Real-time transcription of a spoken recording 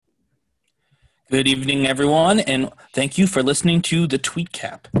Good evening, everyone, and thank you for listening to the Tweet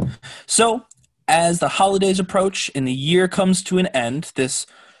Cap. So, as the holidays approach and the year comes to an end, this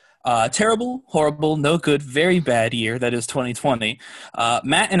terrible, horrible, no good, very bad year that is 2020,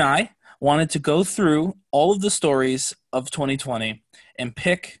 Matt and I wanted to go through all of the stories of 2020 and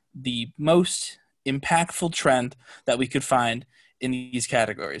pick the most impactful trend that we could find in these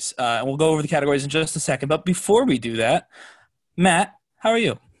categories. And we'll go over the categories in just a second. But before we do that, Matt, how are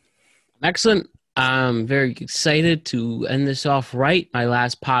you? Excellent. I'm very excited to end this off right. My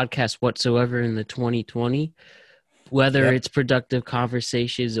last podcast whatsoever in the 2020, whether Yep. it's productive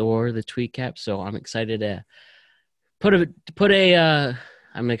conversations or the tweet cap. So I'm excited to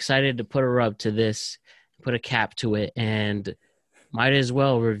I'm excited to put a rub to this, put a cap to it, and might as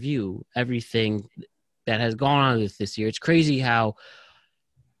well review everything that has gone on with this year. It's crazy how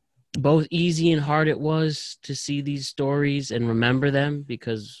both easy and hard it was to see these stories and remember them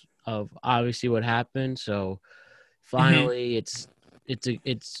because of obviously what happened. So Mhm. finally,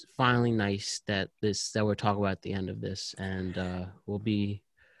 it's finally nice that we're talking about at the end of this, and we'll be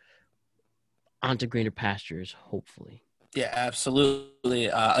onto greener pastures, hopefully. Yeah, absolutely.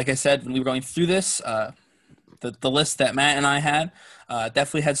 Like I said, when we were going through this, the list that Matt and I had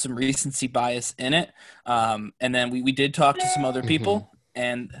definitely had some recency bias in it. And then we did talk to some other Hmm. people,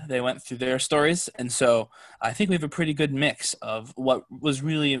 and they went through their stories. And so I think we have a pretty good mix of what was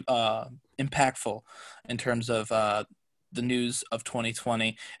really impactful in terms of the news of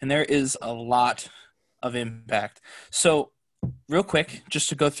 2020. And there is a lot of impact. So real quick, just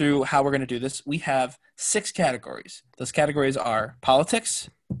to go through how we're going to do this, we have six categories. Those categories are politics,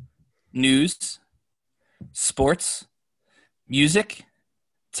 news, sports, music,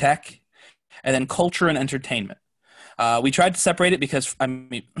 tech, and then culture and entertainment. We tried to separate it because, I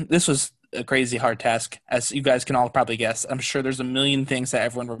mean, this was a crazy hard task, as you guys can all probably guess. I'm sure there's a million things that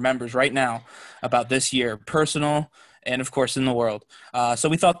everyone remembers right now about this year, personal and, of course, in the world. So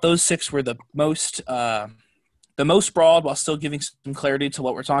we thought those six were the most broad while still giving some clarity to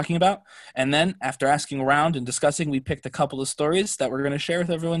what we're talking about. And then after asking around and discussing, we picked a couple of stories that we're going to share with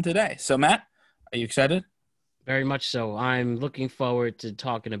everyone today. So, Matt, are you excited? Very much so. I'm looking forward to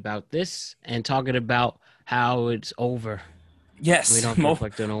talking about this and talking about how it's over. We Yes, don't have to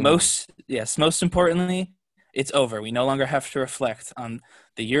reflect on no more. most importantly, it's over. We no longer have to reflect on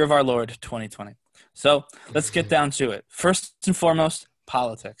the year of our Lord 2020. So let's get down to it. First and foremost,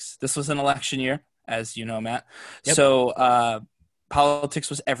 politics. This was an election year, as you know, Matt. Yep. So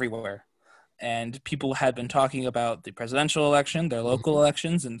politics was everywhere. And people had been talking about the presidential election, their local Mhm.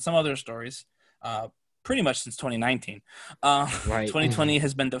 elections, and some other stories uh, pretty much since 2019. Right. 2020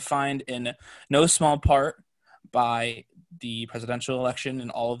 has been defined in no small part by the presidential election and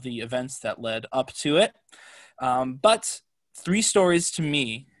all of the events that led up to it. But three stories to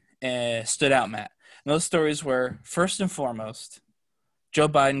me stood out, Matt. And those stories were first and foremost, Joe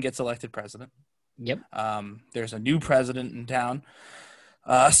Biden gets elected president. Yep. There's a new president in town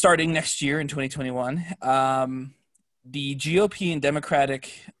starting next year in 2021. The GOP and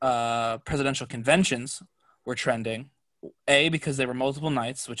Democratic presidential conventions were trending. A, because they were multiple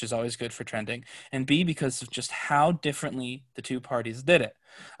nights, which is always good for trending, and B, because of just how differently the two parties did it.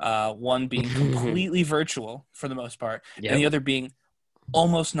 One being completely virtual for the most part, and the Yep. other being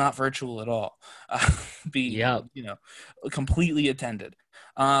almost not virtual at all, being Yep. completely attended.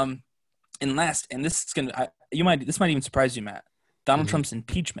 Um, and last, and this is gonna, this might even surprise you, Matt. Donald Mhm. Trump's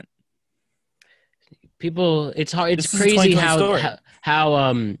impeachment. People, it's hard. It's This is a crazy 2020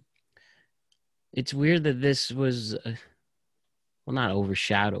 how story. it's weird that this was well, not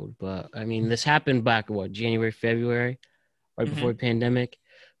overshadowed, but I mean, this happened back what January, February, right before Hmm. the pandemic.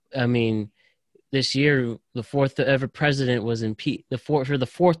 I mean, this year, the fourth ever president was impeached. For the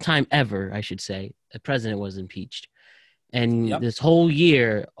fourth time ever, I should say, a president was impeached, and Yep. this whole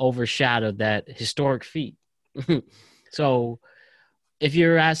year overshadowed that historic feat. So if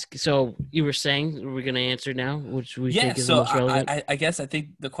you're asked, so you were saying we're going to answer now, which we Yeah, think is the so most relevant. I guess I think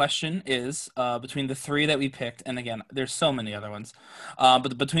the question is between the three that we picked, and again, there's so many other ones,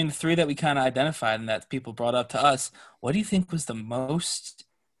 but between the three that we kind of identified and that people brought up to us, what do you think was the most,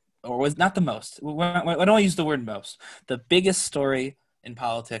 or was not the most? Why don't I use the word most? The biggest story in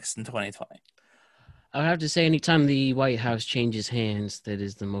politics in 2020. I would have to say, anytime the White House changes hands, that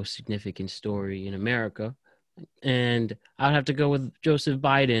is the most significant story in America. And I would have to go with Joseph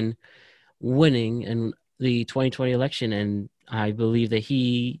Biden winning in the 2020 election. And I believe that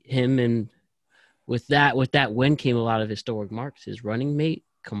and with that win came a lot of historic marks. His running mate,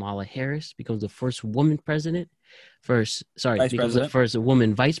 Kamala Harris, becomes the first woman president, Vice becomes the President. first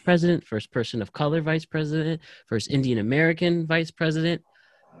woman vice president, first person of color vice president, first Indian American vice president.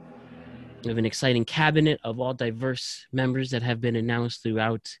 We have an exciting cabinet of all diverse members that have been announced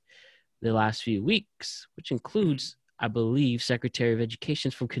throughout the last few weeks, which includes, I believe, Secretary of Education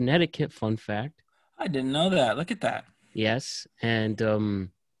from Connecticut. Fun fact. I didn't know that. Look at that. Yes, and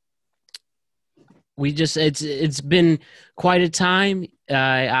we just it's been quite a time.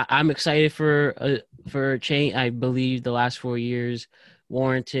 I'm excited for a change. I believe the last 4 years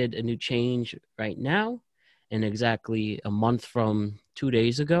warranted a new change right now, and exactly a month from 2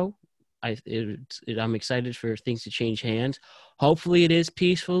 days ago. I'm excited for things to change hands. Hopefully, it is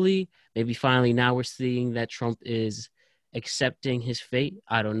peacefully. Maybe finally now we're seeing that Trump is accepting his fate.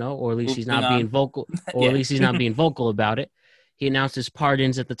 I don't know, or at least he's Moving not being on. vocal, or at Yeah. least he's not being vocal about it. He announced his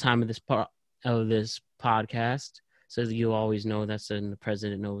pardons at the time of this podcast, so that you always know that's when the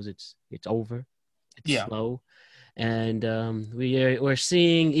president knows it's over, it's Yeah. slow, and we're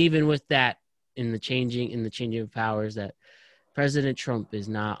seeing even with that in the changing of powers that President Trump is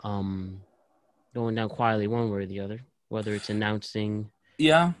not going down quietly one way or the other. Whether it's announcing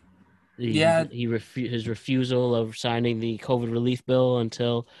Yeah. Yeah. his refusal of signing the COVID relief bill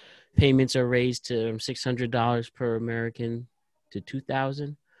until payments are raised to $600 per American to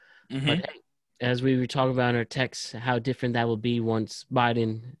 $2,000. But Hmm. hey, as we were talking about in our text, how different that will be once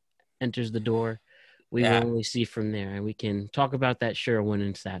Biden enters the door, we will Yeah. only see from there, and we can talk about that sure when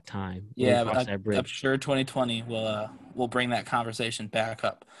it's that time, when we Yeah. cross But that I'm bridge. sure 2020 will bring that conversation back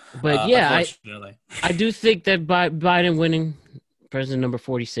up. But yeah, Unfortunately. I do think that Biden winning president number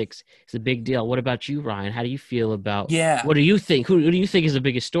 46 is a big deal. What about you, Ryan? How do you feel about Yeah. what do you think? Who do you think is the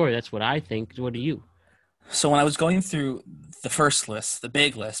biggest story? That's what I think. What do you? So when I was going through the first list, the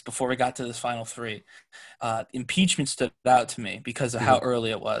big list, before we got to this final three, impeachment stood out to me because of how Mhm.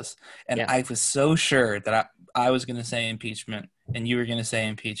 early it was, and Yeah. I was so sure that I was going to say impeachment, and you were going to say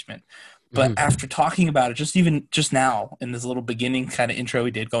impeachment. But Mhm. after talking about it, just now in this little beginning kind of intro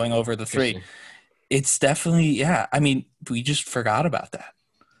we did, going over the three, Interesting. it's definitely, yeah. I mean, we just forgot about that.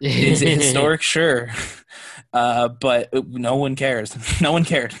 Is it historic? Sure, but no one cares. No one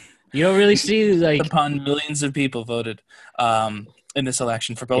cared. You don't really see like Upon millions of people voted in this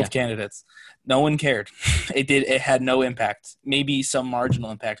election for both yeah. candidates. No one cared. It had no impact. Maybe some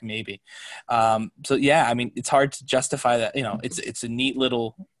marginal impact. Maybe. So yeah, I mean, it's hard to justify that. You know, it's a neat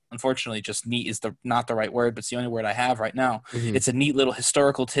little. Unfortunately, just neat is not the right word, but it's the only word I have right now. Mhm. It's a neat little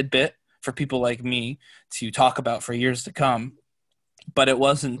historical tidbit for people like me to talk about for years to come. But it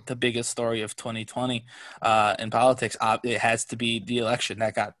wasn't the biggest story of 2020 in politics. It has to be the election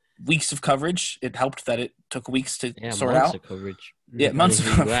that got weeks of coverage. It helped that it took weeks to Yeah, sort months out. of coverage, Yeah, depending months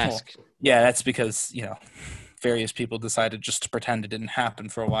who of you well, ask. yeah, that's because various people decided just to pretend it didn't happen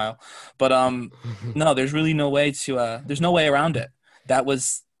for a while. But no, there's really no way to there's no way around it. That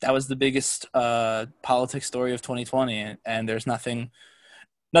was the biggest politics story of 2020, and there's nothing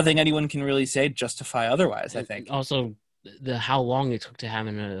anyone can really say to justify otherwise. I And think. also the how long it took to have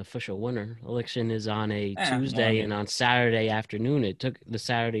an official winner. Election is on a Well, I Tuesday, and mean, on Saturday afternoon, it took the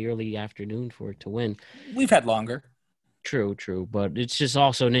Saturday early afternoon for it to win. we've had longer. True, but it's just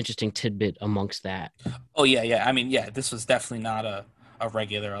also an interesting tidbit amongst that. Oh yeah, yeah. I mean, yeah. This was definitely not a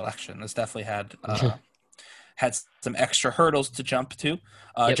regular election. This definitely had some extra hurdles to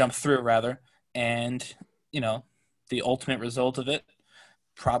Yep. jump through rather, and you know, the ultimate result of it,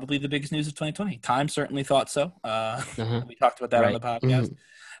 probably the biggest news of 2020. Time certainly thought so. Uh-huh. We talked about that on Right. the podcast.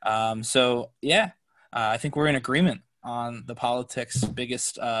 Mhm. So yeah, I think we're in agreement on the politics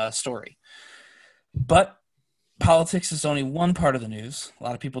biggest story, but politics is only one part of the news. A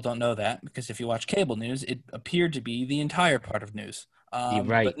lot of people don't know that because if you watch cable news, it appeared to be the entire part of news. You're But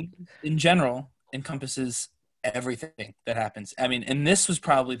right. in general, encompasses everything that happens. I mean, and this was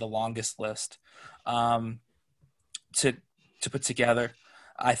probably the longest list um, to put together.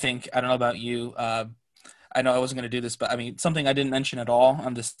 I think I don't know about you. I know I wasn't going to do this, but I mean, something I didn't mention at all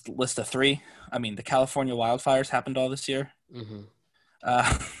on this list of three. I mean, the California wildfires happened all this year. Hmm.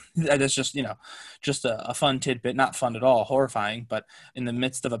 Uh, that's just just a fun tidbit, not fun at all, horrifying. But in the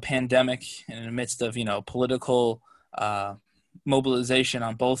midst of a pandemic, and in the midst of political uh, mobilization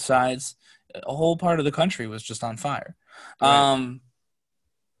on both sides, a whole part of the country was just on fire. Right.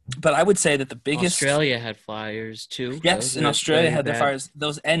 But I would say that the biggest, Australia had fires too. That yes, was in a Australia very had their bad fires.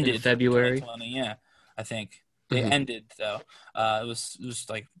 Those in ended in February. 2020. Yeah, I think they Hmm. ended though. It was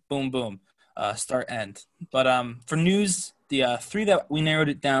like boom, boom, start end. But for news, the three that we narrowed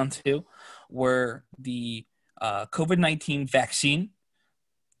it down to were the COVID-19 vaccine.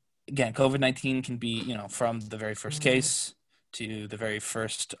 Again, COVID-19 can be from the very first case to the very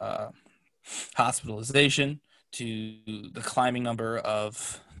first hospitalization to the climbing number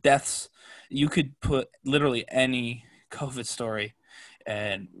of deaths. You could put literally any COVID story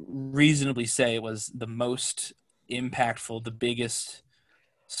and reasonably say it was the most impactful, the biggest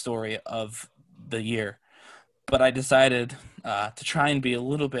story of the year. But I decided to try and be a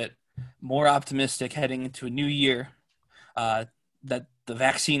little bit more optimistic heading into a new year, that the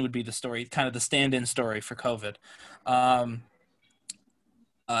vaccine would be the story, kind of the stand-in story for COVID. Um,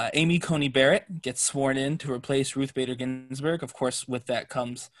 Amy Coney Barrett gets sworn in to replace Ruth Bader Ginsburg. Of course, with that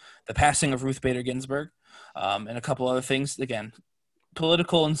comes the passing of Ruth Bader Ginsburg, and a couple other things. Again,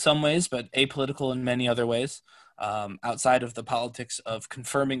 political in some ways, but apolitical in many other ways. Outside of the politics of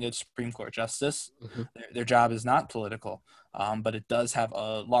confirming a Supreme Court justice, Mm-hmm. their job is not political, but it does have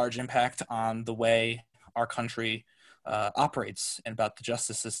a large impact on the way our country operates and about the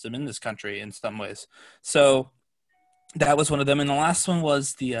justice system in this country in some ways. So that was one of them. And the last one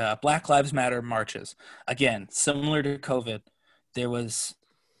was the Black Lives Matter marches. Again, similar to COVID, there was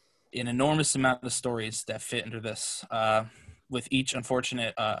an enormous amount of stories that fit into this, with each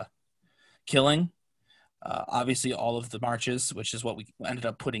unfortunate killing. Obviously, all of the marches, which is what we ended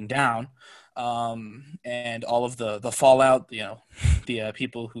up putting down, and all of the fallout, the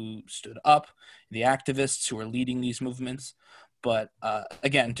people who stood up, the activists who were leading these movements. But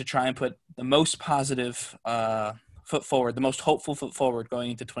again, to try and put the most positive foot forward, the most hopeful foot forward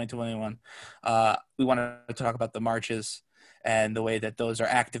going into 2021, we wanted to talk about the marches and the way that those are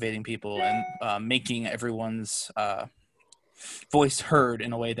activating people and making everyone's voice heard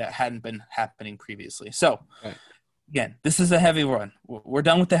in a way that hadn't been happening previously. So Right. again, this is a heavy one. We're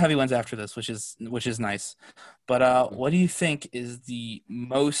done with the heavy ones after this, which is nice. But what do you think is the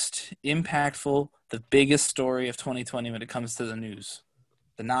most impactful, the biggest story of 2020 when it comes to the news,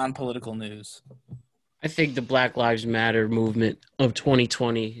 the non-political news? I think the Black Lives Matter movement of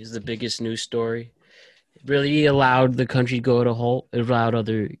 2020 is the biggest news story. It really allowed the country to go to halt. It allowed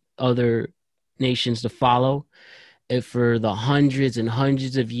other nations to follow. And for the hundreds and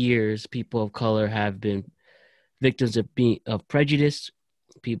hundreds of years, people of color have been victims of prejudice.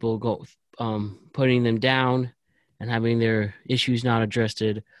 People putting them down and having their issues not addressed.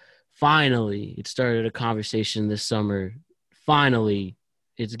 Finally, it started a conversation this summer. Finally,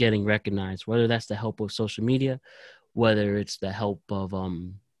 it's getting recognized, whether that's the help of social media, whether it's the help of I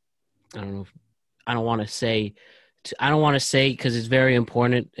don't know. I don't want to say because it's very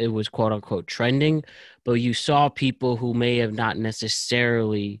important. It was quote unquote trending, but you saw people who may have not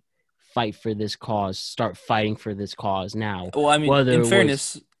necessarily fight for this cause start fighting for this cause now. Well, I mean, Whether in it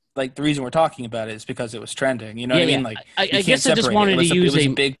fairness, like the reason we're talking about it is because it was trending. You know what I Yeah, mean? yeah. Like I you can't guess I just separate it. wanted It was to a, it use was a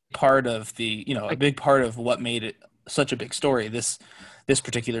a big part of the, a big part of what made it such a big story this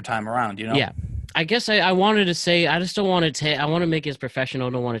particular time around. yeah. I guess I wanted to say I just don't want to take. I want to make it as professional. I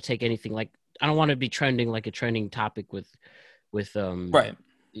don't want to take anything like I don't want to be trending like a trending topic with Right.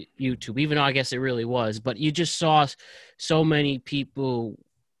 YouTube, even though I guess it really was. But you just saw so many people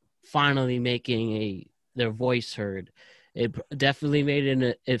finally making their voice heard. It definitely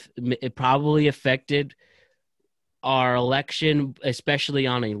made it probably affected our election, especially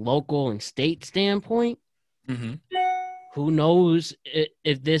on a local and state standpoint. Mm-hmm. Who knows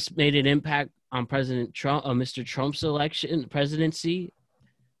if this made an impact on President Trump, Mr. Trump's presidency?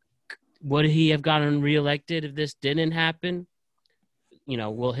 Would he have gotten reelected if this didn't happen? You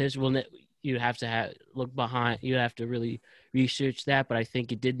have to look behind. You have to really research that, but I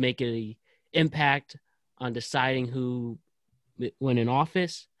think it did make an impact on deciding who went in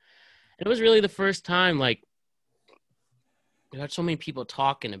office. And it was really the first time, like, you had so many people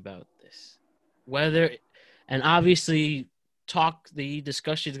talking about this. And obviously, the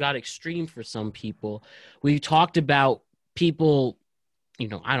discussions got extreme for some people. We talked about people,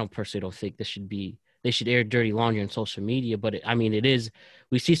 I personally don't think they should air dirty laundry on social media, but it is.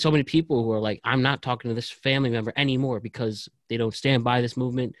 We see so many people who are like, I'm not talking to this family member anymore because they don't stand by this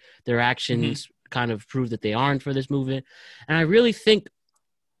movement. Their actions kind of prove that they aren't for this movement. And I really think,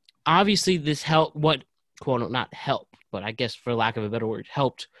 obviously, this helped, not help, but I guess for lack of a better word,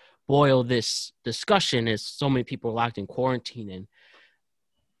 helped boil this discussion as so many people are locked in quarantine, and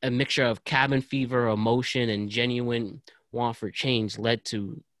a mixture of cabin fever, emotion, and genuine want for change led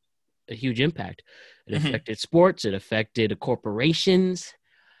to a huge impact. It affected sports. It affected corporations.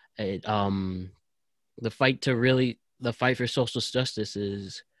 The fight for social justice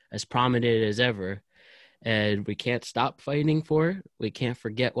is as prominent as ever, and we can't stop fighting for it. We can't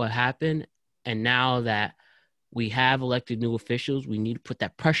forget what happened. And now that we have elected new officials, we need to put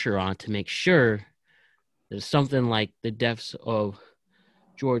that pressure on to make sure that something like the deaths of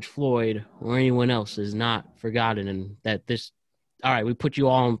George Floyd or anyone else is not forgotten, and that all right, we put you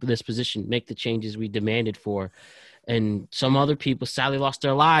all in this position, make the changes we demanded for. And some other people sadly lost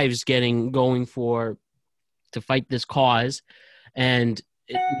their lives to fight this cause. And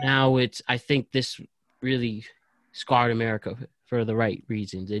now I think this really scarred America for the right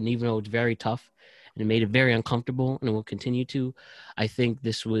reasons. And even though it's very tough and it made it very uncomfortable and it will continue to, I think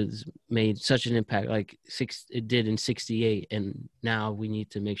this was made such an impact like it did in 68. And now we need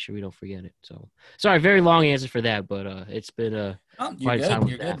to make sure we don't forget it. So sorry, very long answer for that, but it's been Oh, you're quite a time good.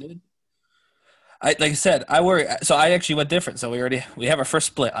 with You're good, that. dude. Like I said, I worry. So I actually went different. So we have our first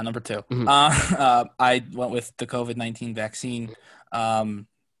split on number two. Mhm. I went with the COVID-19 vaccine. Um,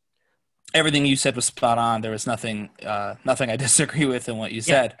 Everything you said was spot on. There was nothing I disagree with in what you Yeah.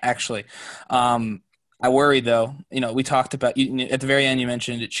 said. Actually, I worry though. We talked about at the very end. You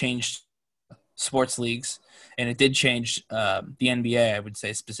mentioned it changed sports leagues, and it did change the NBA. I would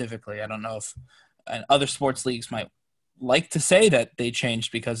say specifically. I don't know if other sports leagues might like to say that they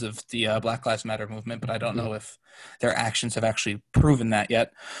changed because of the Black Lives Matter movement, but I don't Mhm. know if their actions have actually proven that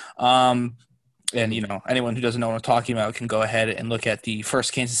yet. And anyone who doesn't know what I'm talking about can go ahead and look at the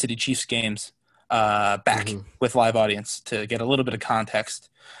first Kansas City Chiefs games back Mhm. with live audience to get a little bit of context.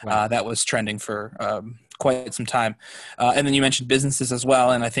 Right. That was trending for quite some time. And then you mentioned businesses as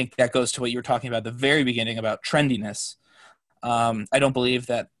well, and I think that goes to what you were talking about at the very beginning about trendiness. I don't believe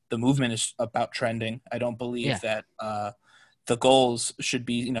that the movement is about trending. I don't believe Yeah, that the goals should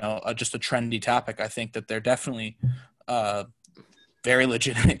be, just a trendy topic. I think that they're definitely uh, very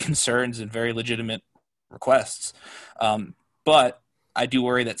legitimate concerns and very legitimate requests. But I do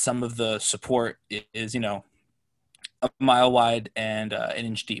worry that some of the support is, a mile wide and an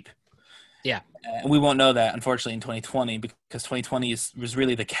inch deep. yeah, And we won't know that, unfortunately, in 2020 because 2020 was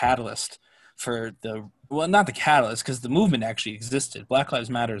really the catalyst for not the catalyst because the movement actually existed. Black Lives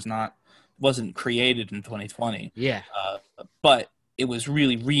Matter wasn't created in 2020, yeah, but it was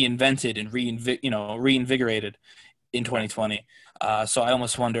really reinvented and reinvigorated in right, 2020. So I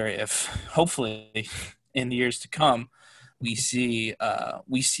almost wonder if, hopefully, in the years to come, we see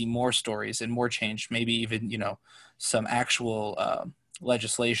more stories and more change. Maybe even some actual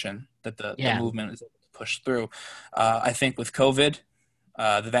legislation that the yeah, movement is able to push through. I think with COVID,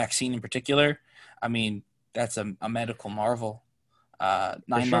 the vaccine in particular, I mean that's a medical marvel. for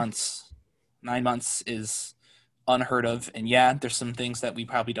Nine sure. months, 9 months is unheard of, and yeah, there's some things that we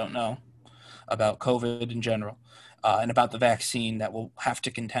probably don't know about COVID in general, and about the vaccine that we'll have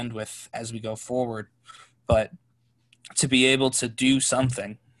to contend with as we go forward. But to be able to do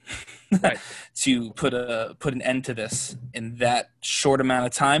something Right. to put an end to this in that short amount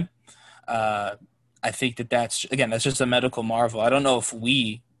of time, uh, I think that's just a medical marvel. I don't know if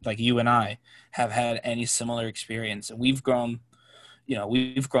we, like you and I, have had any similar experience. We've grown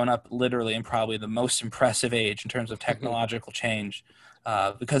up literally in probably the most impressive age in terms of technological change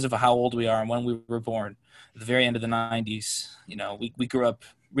because of how old we are and when we were born. At the very end of the 90s, we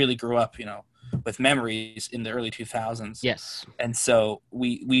really grew up, with memories in the early 2000s. Yes, And so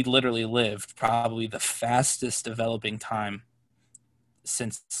we literally lived probably the fastest developing time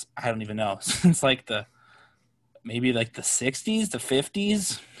since, I don't even know, since like maybe like the 60s, the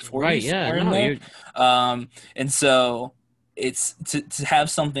 50s, right. 40s, Yeah, somewhere in no, there. you're And so it's to have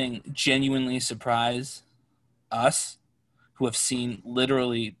something genuinely surprise us who have seen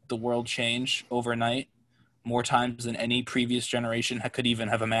literally the world change overnight more times than any previous generation could even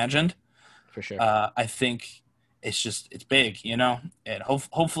have imagined. for sure. I think it's big, and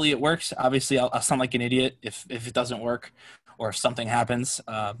hopefully it works. Obviously, I'll sound like an idiot if it doesn't work or if something happens,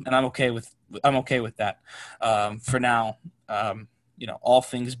 and I'm okay with that. For now, all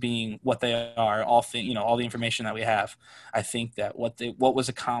things being what they are, all the information that we have, I think that what was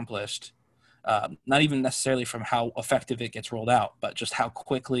accomplished, not even necessarily from how effective it gets rolled out, but just how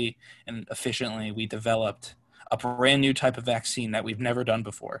quickly and efficiently we developed a brand new type of vaccine that we've never done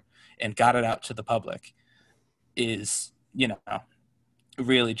before and got it out to the public is,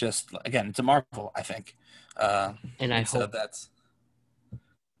 really just, again, it's a marvel, I think. Uh, And I and so hope. that's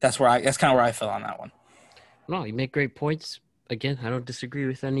kind of where I fell on that one. No, you make great points. Again, I don't disagree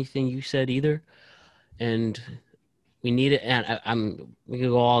with anything you said either. And we need it. And we could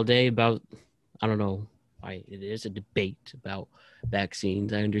go all day about. I don't know why it is a debate about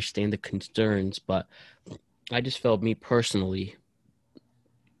vaccines. I understand the concerns, but I just felt me personally.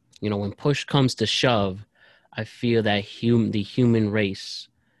 When push comes to shove, I feel that the human race,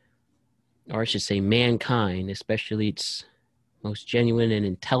 or I should say mankind, especially its most genuine and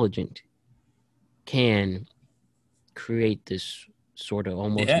intelligent, can create this sort of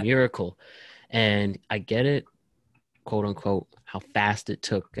almost Yeah, miracle. And I get it, quote unquote, how fast it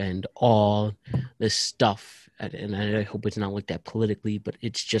took and all this stuff. And I hope it's not like that politically, but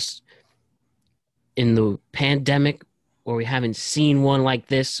it's just in the pandemic where we haven't seen one like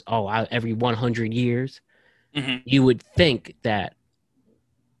this, every 100 years. Mm-hmm. You would think that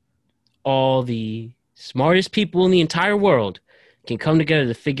all the smartest people in the entire world can come together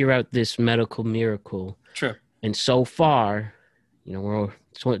to figure out this medical miracle. True. And so far,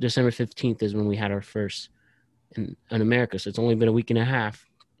 December 15th is when we had our first in America. So it's only been a week and a half.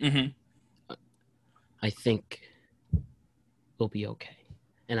 Mm-hmm. I think we'll be okay.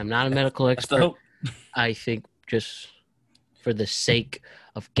 And I'm not a medical That's the expert. hope. I think just for the sake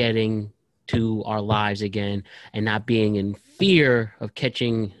of getting to our lives again and not being in fear of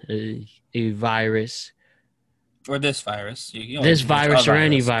catching a virus, Or this virus. this can catch virus a or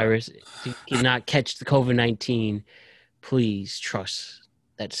any but- virus, to cannot catch the COVID-19, please trust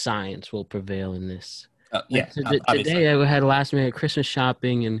that science will prevail in this. yeah. Today I had last minute Christmas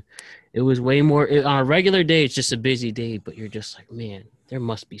shopping, and it was way more. On a regular day, it's just a busy day, but you're just like, man, there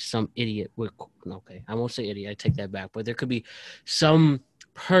must be some idiot. Okay, I won't say idiot. I take that back. But there could be some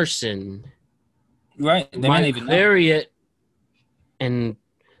person, Right. They might even know. carry it. And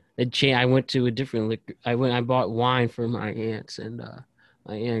I went to a different liquor. I bought wine for my aunts, and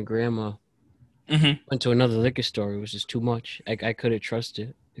my aunt and grandma Mm-hmm. went to another liquor store. It was just too much. I couldn't trust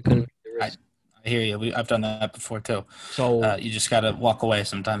it. I couldn't. I hear you. I've done that before too. So You just gotta walk away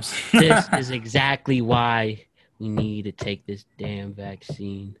sometimes. this is exactly why we need to take this damn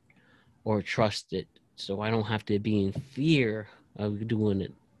vaccine or trust it, so I don't have to be in fear of doing a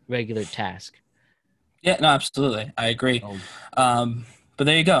regular task. Yeah, no, absolutely. I agree. But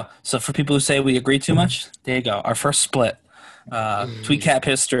there you go. So for people who say we agree too much, there you go. Our first split. Tweet cap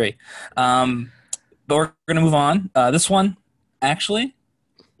history. But we're going to move on. This one, actually,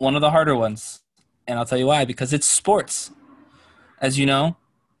 one of the harder ones. And I'll tell you why. Because it's sports. As you know,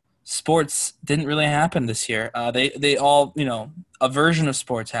 sports didn't really happen this year. They all, a version of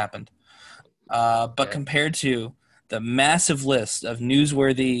sports happened. But compared to the massive list of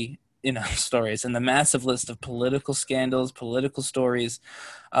newsworthy stories and the massive list of political scandals, political stories,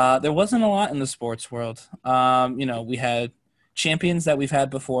 there wasn't a lot in the sports world. We had champions that we've had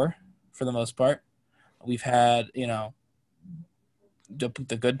before, for the most part. We've had, the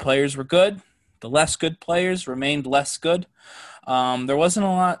good players were good. The less good players remained less good. There wasn't a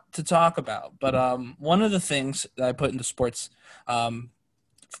lot to talk about. But one of the things that I put into sports on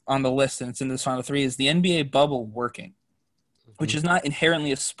the list, and it's in this final three, is the NBA bubble working, which is not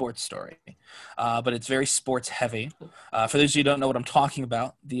inherently a sports story, but it's very sports heavy. For those of you who don't know what I'm talking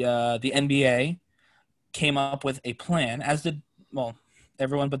about, the NBA came up with a plan, as did,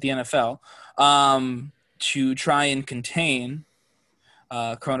 everyone but the NFL, to try and contain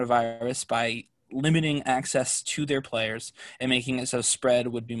coronavirus by limiting access to their players and making it so spread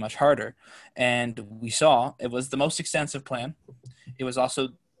would be much harder. And we saw it was the most extensive plan. It was also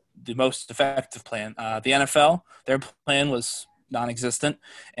the most effective plan. The NFL, their plan was non-existent,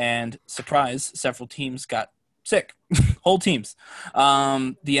 and surprise, several teams got sick, whole teams.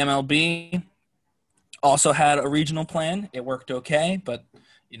 The MLB also had a regional plan. It worked okay, but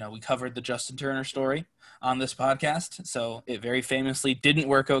we covered the Justin Turner story on this podcast, so it very famously didn't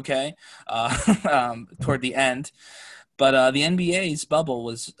work okay toward the end. But the NBA's bubble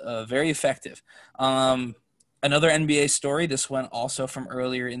was very effective. Another NBA story, this one also from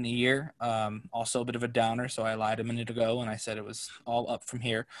earlier in the year, also a bit of a downer, so I lied a minute ago and I said it was all up from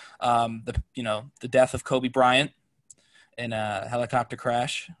here. The death of Kobe Bryant in a helicopter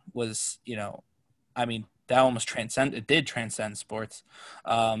crash was, that almost did transcend sports.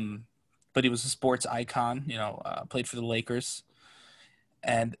 But he was a sports icon, played for the Lakers.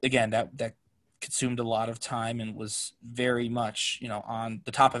 And again, that consumed a lot of time and was very much, on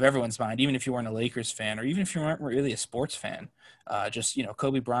the top of everyone's mind, even if you weren't a Lakers fan or even if you weren't really a sports fan.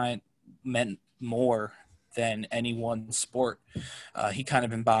 Kobe Bryant meant more than any one sport. He kind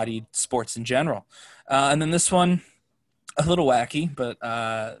of embodied sports in general. And then this one, a little wacky, but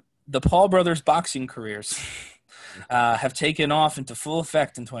the Paul brothers' boxing careers have taken off into full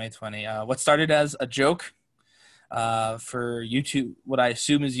effect in 2020. What started as a joke for YouTube, what I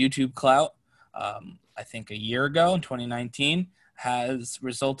assume is YouTube clout, I think a year ago in 2019, has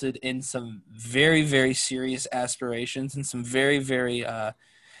resulted in some very, very serious aspirations and some very, very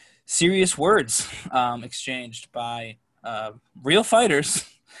serious words exchanged by real fighters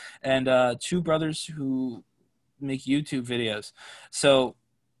and two brothers who make YouTube videos. So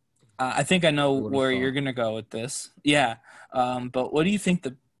I think I know where you're going to go with this. Yeah. But what do you think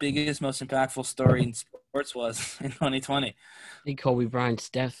the biggest, most impactful story in sports was in 2020? I think Kobe Bryant's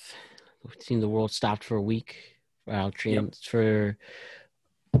death. We've seen the world stopped for a week for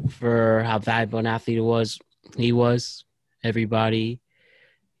how valuable an athlete he was. Everybody,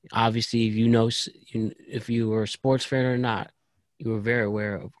 obviously, if you were a sports fan or not, you were very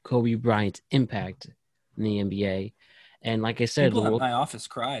aware of Kobe Bryant's impact, in the NBA. And like I said, the People at world, my office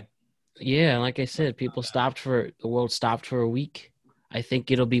cried. yeah, like I said, the world stopped for a week. I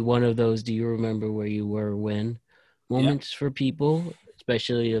think it'll be one of those "Do you remember where you were when?" Yep. moments for people,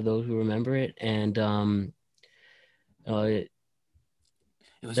 especially of those who remember it. And uh, It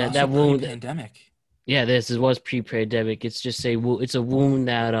was that also that wound, pre-pandemic. yeah, was pre-pandemic. It's just it's a wound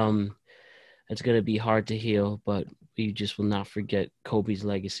that it's gonna be hard to heal, but we just will not forget Kobe's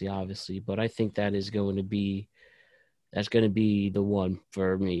legacy, obviously. But I think that's going to be the one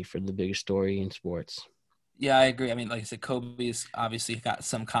for me for the biggest story in sports. Yeah, I agree. I mean, like I said, Kobe's obviously got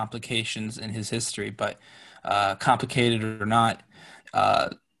some complications in his history, but complicated or not, uh,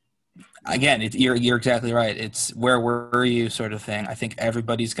 again, you're exactly right. It's where were you sort of thing. I think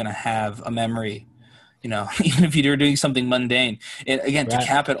everybody's going to have a memory, even if you're doing something mundane. Again, to Right?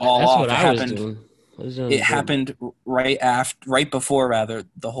 cap it all That's what off, I was doing. I was it doing the happened right before rather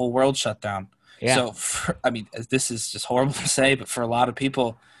the whole world shut down. yeah, So, I mean, this is just horrible to say, but for a lot of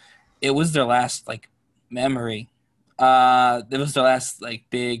people, it was their last like memory. It was their last like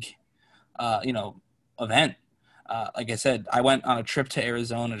big, event. Like I said, I went on a trip to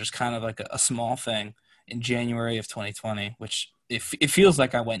Arizona, just kind of like a small thing in January of 2020, which it feels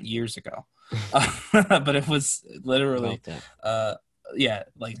like I went years ago, but it was literally, about that. yeah,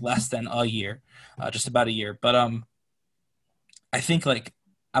 like less than a year, just about a year. But I think like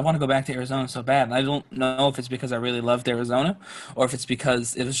I want to go back to Arizona so bad, and I don't know if it's because I really loved Arizona, or if it's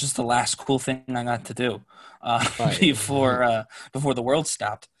because it was just the last cool thing I got to do Right. before the world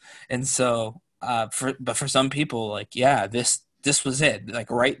stopped. And so, for some people, like yeah, this was it. Like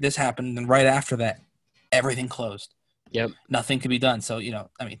this happened, and right after that, everything closed. Yep. Nothing could be done. So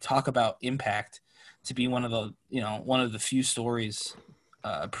I mean, talk about impact to be one of the few stories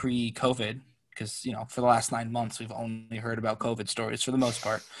pre-COVID, because for the last 9 months we've only heard about COVID stories for the most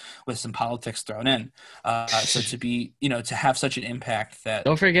part, with some politics thrown in. So to be to have such an impact that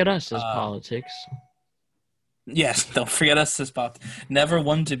Don't forget us as uh, politics. yes, don't forget us this never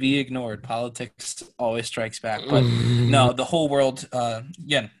one to be ignored. Politics always strikes back, but no, the whole world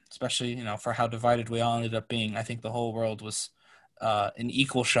again, especially for how divided we all ended up being. I think the whole world was in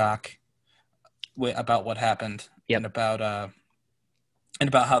equal shock about what happened, Yep. and about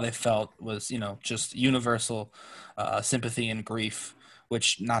how they felt was just universal sympathy and grief,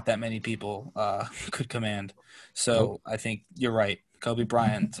 which not that many people could command. Nope. So I think you're right. Kobe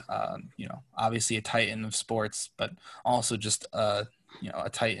Bryant, obviously a titan of sports, but also just a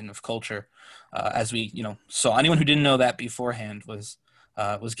titan of culture. As we saw, anyone who didn't know that beforehand was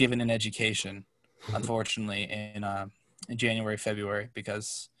given an education, unfortunately, in January, February,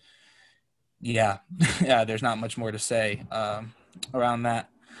 because yeah, yeah, there's not much more to say around that.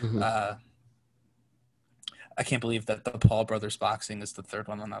 Mhm. Uh, I can't believe that the Paul brothers boxing is the third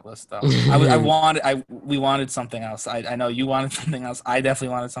one on that list, though. We wanted something else. I know you wanted something else. I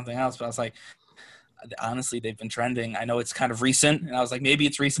definitely wanted something else, but I was like, honestly, they've been trending. I know it's kind of recent, and I was like, maybe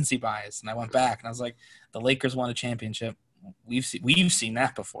it's recency bias. And I went back, and I was like, the Lakers won a championship. We've seen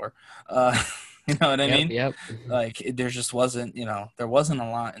that before. You know what I Yep. mean? Yep. Like there just wasn't, there wasn't a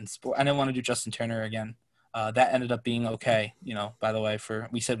lot in sport. I didn't want to do Justin Turner again. That ended up being okay. By the way,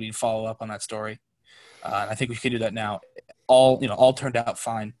 we said we'd follow up on that story. I think we could do that now. All turned out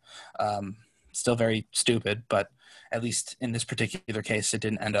fine. Still very stupid, but at least in this particular case, it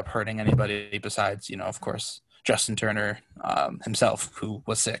didn't end up hurting anybody besides, of course, Justin Turner himself, who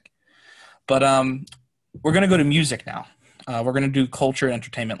was sick. But we're going to go to music now. We're going to do culture and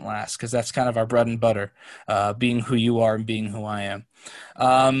entertainment last, because that's kind of our bread and butter, being who you are and being who I am.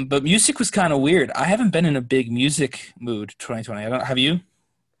 But music was kind of weird. I haven't been in a big music mood 2020. Have you?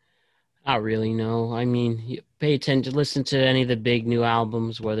 Not really, no. I mean, you pay attention, listen to any of the big new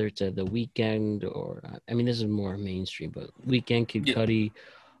albums, whether it's The Weeknd or, I mean, this is more mainstream, but Weeknd, Kid Yeah. Cudi,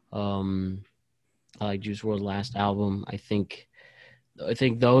 I like Juice WRLD's last album. I think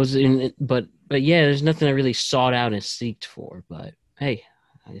those but yeah, there's nothing I really sought out and seeked for. But hey,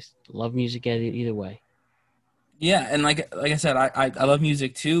 I just love music either way. Yeah, and like I said, I love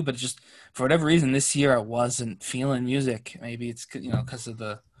music too, but just for whatever reason this year I wasn't feeling music. Maybe it's because of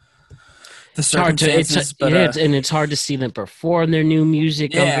the It's hard to circumstances, but and it's hard to see them perform their new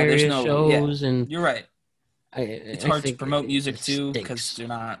music on yeah, there's various no yeah. shows, and You're right. It's I hard to think promote music it too because stinks.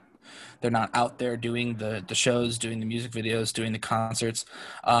 they're not out there doing the shows, doing the music videos, doing the concerts.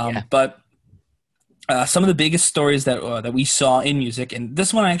 Yeah. But some of the biggest stories that we saw in music, and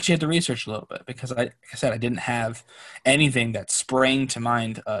this one I actually had to research a little bit because, like I said, I didn't have anything that sprang to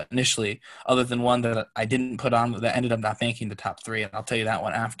mind initially, other than one that I didn't put on that ended up not making the top three, and I'll tell you that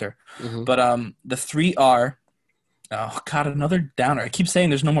one after. Mm-hmm. But the three are Oh God, another downer. I keep saying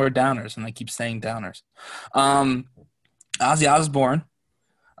there's no more downers, and I keep saying downers. Um, Ozzy Osbourne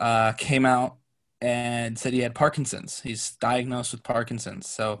came out and said he had Parkinson's. He's diagnosed with Parkinson's.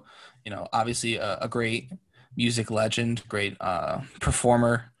 So, obviously a great music legend, great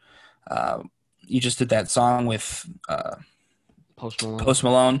performer. You just did that song with Post Malone. Post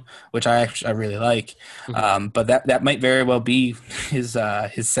Malone, which I really like. Mhm. But that might very well be his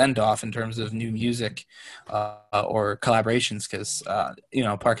send off in terms of new music or collaborations, because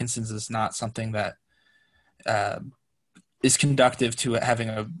Parkinson's is not something that uh, is conductive to having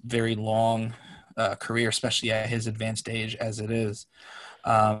a very long career, especially at his advanced age as it is.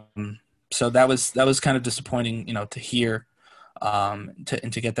 So that was kind of disappointing, to hear, and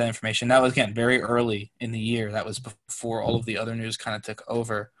to get that information. That was, again, very early in the year. That was before all of the other news kind of took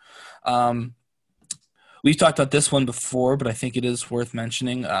over. Um, we've talked about this one before, but I think it is worth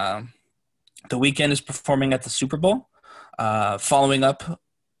mentioning. The Weeknd is performing at the Super Bowl, following up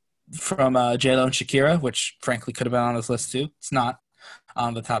from J-Lo and Shakira, which frankly could have been on this list too. It's not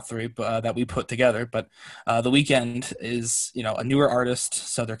on the top three that we put together, but The Weeknd is, a newer artist,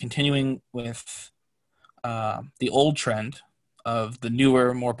 so they're continuing with the old trend of the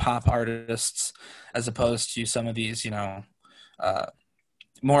newer, more pop artists, as opposed to some of these, uh,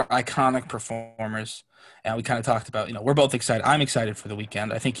 more iconic performers. And we kind of talked about, we're both excited. I'm excited for The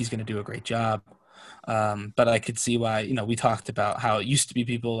Weeknd. I think he's going to do a great job. But I could see why, we talked about how it used to be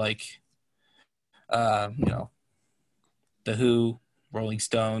people like, you know, The Who, Rolling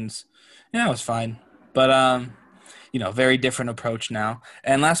Stones. Yeah, it was fine. But, very different approach now.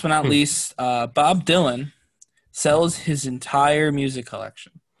 And last but not Hmm. least, Bob Dylan sells his entire music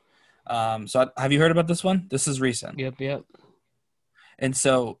collection. So have you heard about this one? This is recent. Yep, yep. And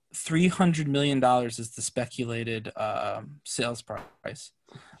so $300 million is the speculated sales price.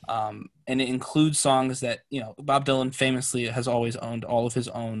 And it includes songs that, Bob Dylan famously has always owned all of his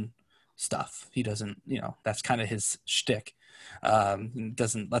own stuff. He doesn't, that's kind of his shtick.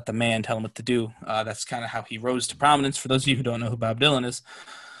 Doesn't let the man tell him what to do. That's kind of how he rose to prominence, for those of you who don't know who Bob Dylan is.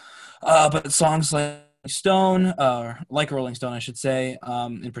 But songs like Stone, like Rolling Stone, I should say,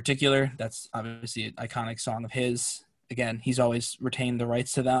 in particular, that's obviously an iconic song of his. Again, he's always retained the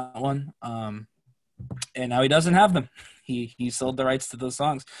rights to that one. And now he doesn't have them. He sold the rights to those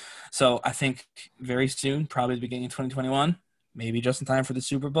songs. So I think very soon, probably the beginning of 2021, maybe just in time for the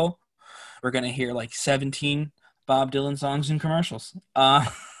Super Bowl, we're going to hear like 17 Bob Dylan songs in commercials.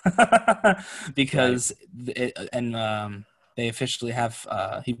 Because they officially have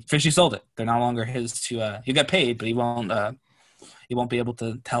he officially sold it. They're no longer his to he got paid, but he won't be able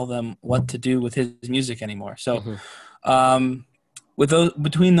to tell them what to do with his music anymore. So Hmm. with those,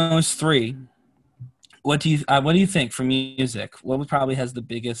 between those three, what do you think for music? What probably has the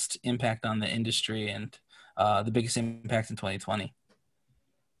biggest impact on the industry and the biggest impact in 2020?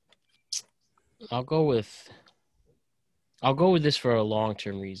 I'll go with I'll go with this for a long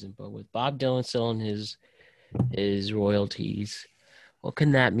term reason, but with Bob Dylan selling his royalties, what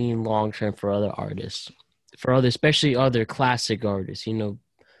can that mean long term for other artists? For other, especially other classic artists.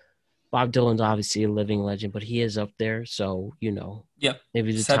 Bob Dylan's obviously a living legend, but he is up there, so Yep.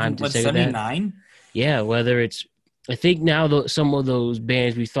 maybe the time to say that. 79? Yeah, whether it's I think now some of those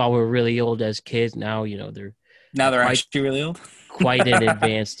bands we thought were really old as kids, now they're Now at they're actually really old. quite an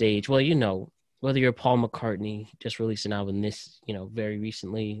advanced stage. Well, whether you're Paul McCartney, just released an album very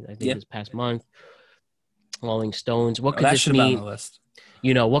recently, I think Yep. this past month. Rolling Stones. What Oh, could that this should have been on mean? the list.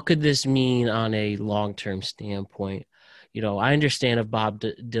 What could this mean on a long-term standpoint? I understand if Bob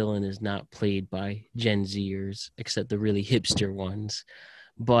Dylan is not played by Gen Zers, except the really hipster ones,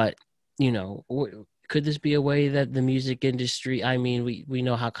 but could this be a way that the music industry? I mean, we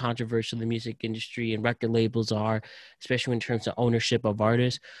know how controversial the music industry and record labels are, especially in terms of ownership of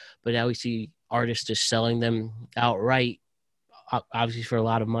artists. But now we see artists just selling them outright, obviously for a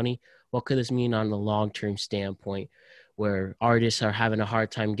lot of money. What could this mean on the long-term standpoint, where artists are having a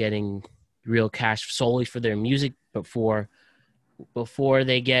hard time getting real cash solely for their music before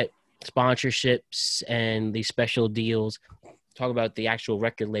they get sponsorships and these special deals? Talk about the actual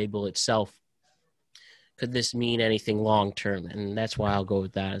record label itself. Could this mean anything long term? And that's why I'll go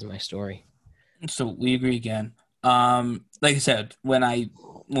with that as my story. So we agree again. Like I said, when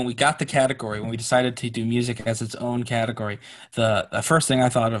we got the category, when we decided to do music as its own category, the first thing I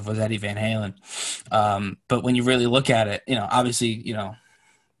thought of was Eddie Van Halen. But when you really look at it, obviously,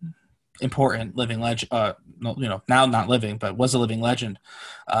 important living legend. Now not living, but was a living legend.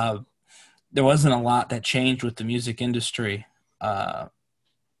 There wasn't a lot that changed with the music industry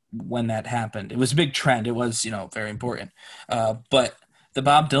when that happened. It was a big trend. It was, very important. But the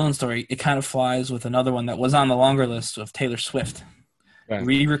Bob Dylan story, it kind of flies with another one that was on the longer list of Taylor Swift Right.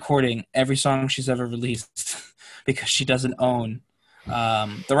 re-recording every song she's ever released because she doesn't own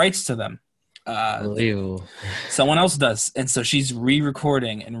the rights to them. Unbelievable. Someone else does, and so she's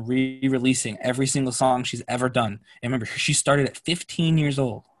re-recording and re-releasing every single song she's ever done. And remember, she started at 15 years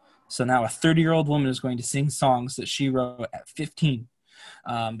old, so now a 30-year-old woman is going to sing songs that she wrote at 15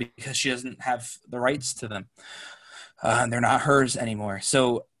 because she doesn't have the rights to them. And they're not hers anymore.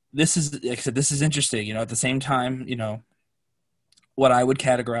 So this is, like I said, this is interesting. At the same time, what I would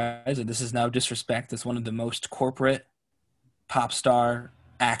categorize, and this is no disrespect, as one of the most corporate pop star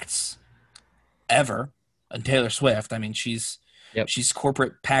acts ever, and Taylor Swift. I mean, she's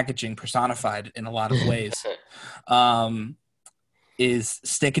corporate packaging personified in a lot of ways. Is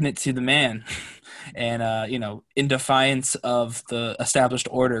sticking it to the man, and in defiance of the established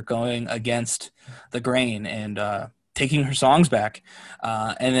order, going against the grain and taking her songs back,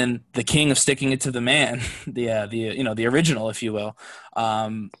 and then the king of sticking it to the man, the original, if you will,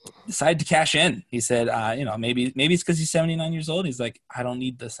 decided to cash in. He said, maybe it's because he's 79 years old. He's like, I don't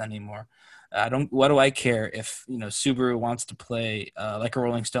need this anymore. What do I care if Subaru wants to play like a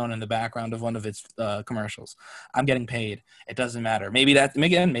Rolling Stone in the background of one of its commercials? I'm getting paid. It doesn't matter. Maybe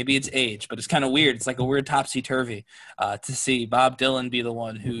it's age, but it's kind of weird. It's like a weird topsy-turvy to see Bob Dylan be the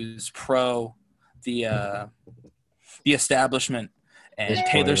one who's pro the establishment, and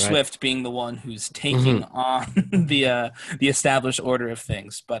Taylor Swift being the one who's taking on the established order of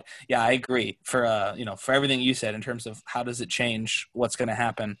things. But yeah, I agree for everything you said in terms of how does it change what's going to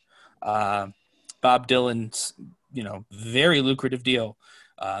happen. Bob Dylan's very lucrative deal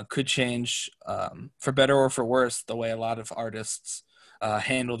could change for better or for worse the way a lot of artists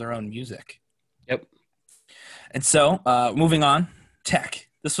handle their own music. Yep. And so moving on, tech.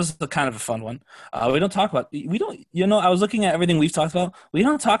 This was the kind of a fun one. I was looking at everything we've talked about. We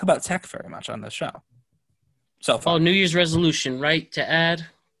don't talk about tech very much on this show. So far. Oh, New Year's resolution, right? To add,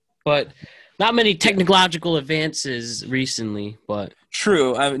 but not many technological advances recently, but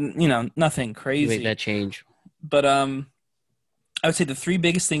true. Nothing crazy. Make that change. But I would say the three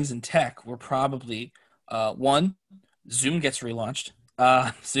biggest things in tech were probably one, Zoom gets relaunched.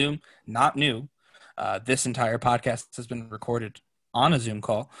 Zoom, not new. This entire podcast has been recorded on a Zoom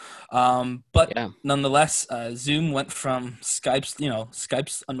call. But nonetheless, Zoom went from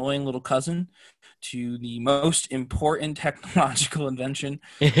Skype's annoying little cousin to the most important technological invention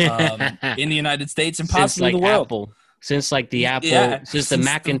in the United States and possibly the world. Apple. Since the Apple, since the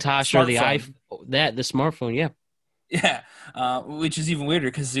Macintosh or the iPhone, the smartphone, yeah. Yeah, which is even weirder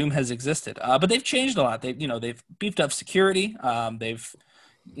because Zoom has existed. But they've changed a lot. They've beefed up security. They've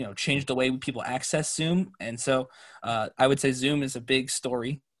changed the way people access Zoom, and so I would say Zoom is a big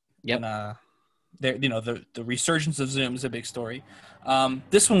story. Yep. And, the resurgence of Zoom is a big story.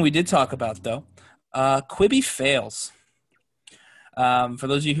 This one we did talk about though. Quibi fails. For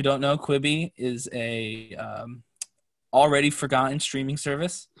those of you who don't know, Quibi is a already forgotten streaming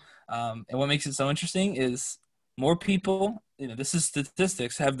service. And what makes it so interesting is more people, this is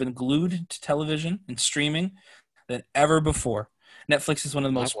statistics, have been glued to television and streaming than ever before. Netflix is one of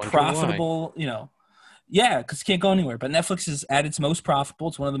the most profitable, because it can't go anywhere. But Netflix is at its most profitable.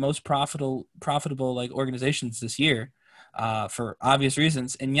 It's one of the most profitable organizations this year for obvious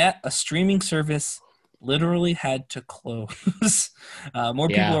reasons. And yet a streaming service literally had to close. More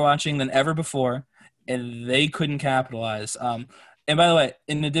people are watching than ever before, and they couldn't capitalize. And by the way,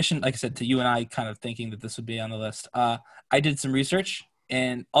 in addition, like I said, to you and I kind of thinking that this would be on the list, I did some research.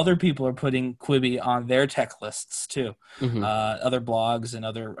 And other people are putting Quibi on their tech lists too, other blogs and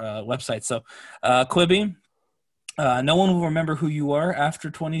other websites. So Quibi, no one will remember who you are after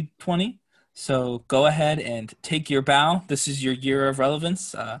 2020. So go ahead and take your bow. This is your year of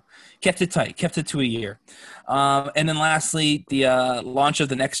relevance. Kept it tight, kept it to a year. And then lastly, the launch of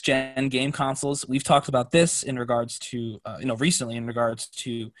the next gen game consoles. We've talked about this in regards to, recently in regards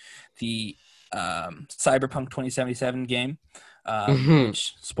to the Cyberpunk 2077 game.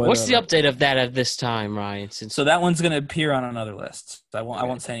 What's the update of that at this time, Ryan? So that one's going to appear on another list. I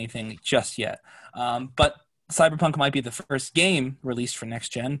won't say anything just yet. But Cyberpunk might be the first game released for next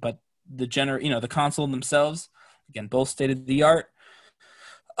gen, but the console themselves, again, both state of the art.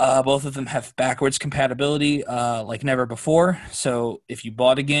 Both of them have backwards compatibility like never before. So if you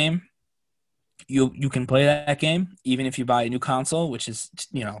bought a game, you can play that game even if you buy a new console, which is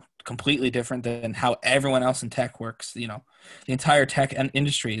completely different than how everyone else in tech works. The entire tech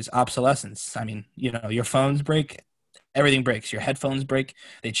industry is obsolescence. I mean, your phones break, everything breaks. Your headphones break.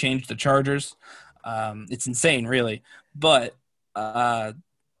 They change the chargers. It's insane, really. But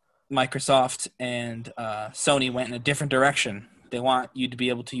Microsoft and Sony went in a different direction They want you to be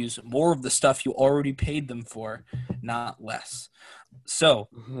able to use more of the stuff you already paid them for, not less. So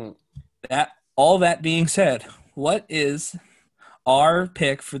all that being said, what is our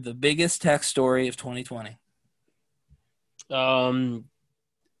pick for the biggest tech story of 2020?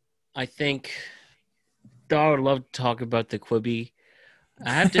 I think, though I would love to talk about the Quibi,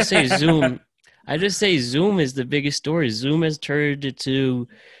 I have to say Zoom. I just say Zoom is the biggest story. Zoom has turned into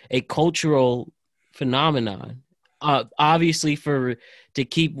a cultural phenomenon. Obviously,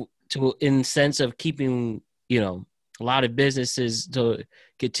 in sense of keeping, a lot of businesses to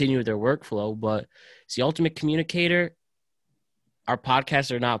continue their workflow, but it's the ultimate communicator. Our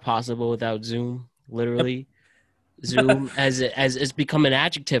podcasts are not possible without Zoom. Literally, yep. Zoom as it's become an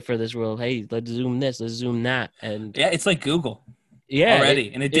adjective for this world. Hey, let's Zoom this, let's Zoom that, and yeah, it's like Google. Yeah,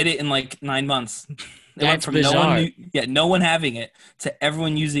 already, and it did it in like 9 months. It went from bizarre. no one having it to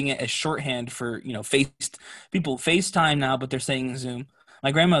everyone using it as shorthand for FaceTime now, but they're saying Zoom.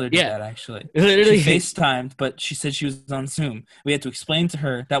 My grandmother did that actually. Literally. She FaceTimed, but she said she was on Zoom. We had to explain to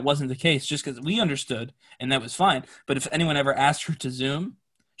her that wasn't the case, just because we understood, and that was fine. But if anyone ever asked her to Zoom,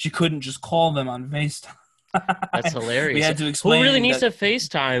 she couldn't just call them on FaceTime. That's hilarious. We had to explain. Who really needs to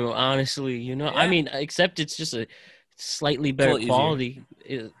FaceTime? Honestly, Yeah. I mean, except it's just a slightly better quality.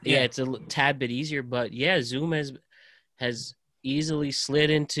 It's a tad bit easier, but yeah, Zoom has easily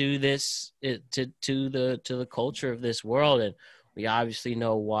slid into this to the culture of this world, and we obviously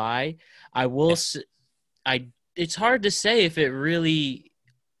know why. It's hard to say if it really.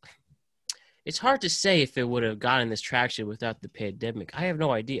 It's hard to say if it would have gotten this traction without the pandemic. I have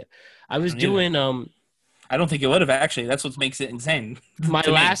no idea. I was doing I don't think it would have actually. That's what makes it insane.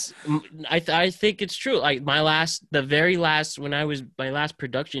 I think it's true. Like my last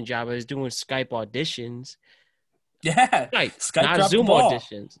production job, I was doing Skype auditions. Yeah, Skype not Zoom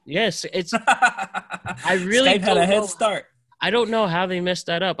auditions. Yes, it's. I really Skype had a head start. I don't know how they messed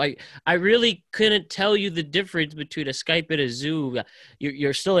that up. I really couldn't tell you the difference between a Skype and a Zoom.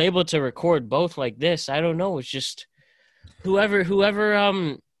 You're still able to record both like this. I don't know. It's just whoever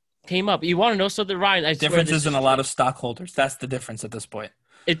came up. You want to know something, Ryan? Differences in a lot of stockholders. That's the difference at this point.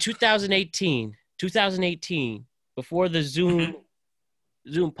 In 2018, before the Zoom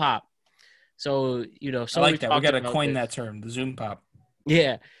pop. So, I like that. We got to coin that term, the Zoom pop.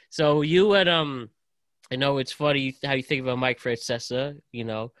 Yeah. So you had, I know it's funny how you think about Mike Francesa,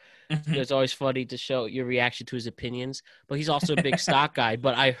 It's always funny to show your reaction to his opinions, but he's also a big stock guy.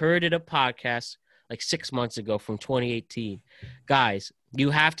 But I heard in a podcast like 6 months ago from 2018. Guys, you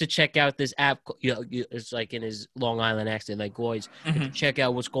have to check out this app. It's like in his Long Island accent, like, boys, check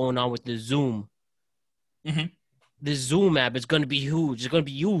out what's going on with the Zoom. The Zoom app is going to be huge. It's going to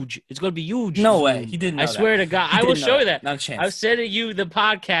be huge. It's going to be huge. No Zoom. way. He didn't know I swear to God. I will show you that. Not a chance. I'm sending you the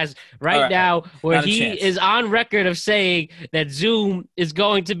podcast right now where he is on record of saying that Zoom is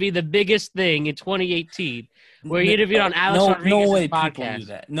going to be the biggest thing in 2018. Where he interviewed on Alex Rodriguez's podcast. People knew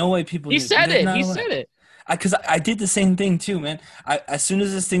that. No way people knew that. He said it. Because I did the same thing too, man. As soon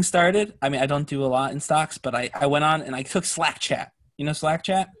as this thing started, I mean, I don't do a lot in stocks, but I went on and I took Slack chat. You know Slack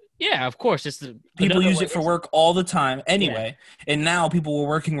chat? Yeah, of course. It's people use it for work all the time anyway. Yeah. And now people were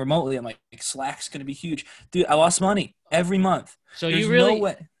working remotely. I'm like, Slack's going to be huge. Dude, I lost money every month. So there's no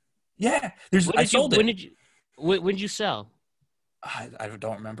way. Yeah. I sold it. When did you sell? I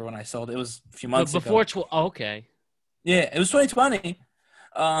don't remember when I sold it. It was a few months before ago. Okay. Yeah, it was 2020.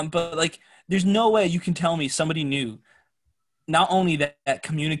 But like, there's no way you can tell me somebody knew not only that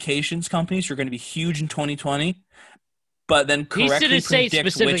communications companies are going to be huge in 2020, but then correctly he didn't say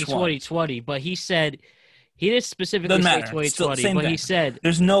specifically 2020, but he said he didn't specifically say 2020, but he said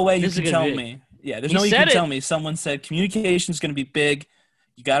there's no way you can tell me. Yeah, there's no way you can tell me someone said communication is going to be big.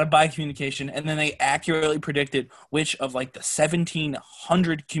 You got to buy communication, and then they accurately predicted which of like the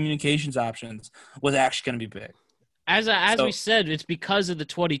 1,700 communications options was actually going to be big. As we said, it's because of the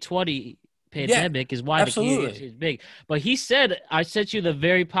 2020 pandemic is why the community is big. But he said, I sent you the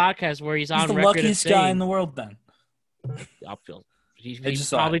very podcast where he's on record. He's the luckiest guy in the world then. He'd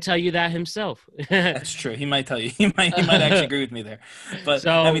probably tell you that himself. That's true. He might tell you. He might actually agree with me there. But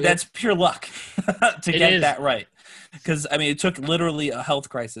I mean, that's pure luck to get that right. Because I mean, it took literally a health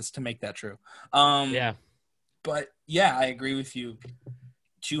crisis to make that true. Yeah. But yeah, I agree with you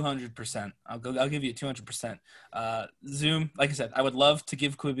 200%. I'll give you 200%. Zoom, like I said, I would love to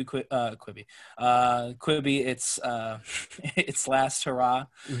give Quibi its last hurrah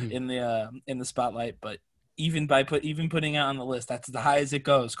in the spotlight, but even putting it on the list, that's the high as it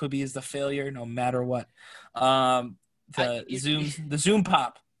goes. Quibi is the failure no matter what. The Zoom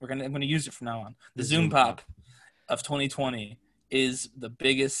pop, I'm gonna use it from now on. The Zoom pop of 2020 is the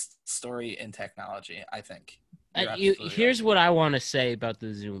biggest story in technology, I think. You're absolutely Here's what I want to say about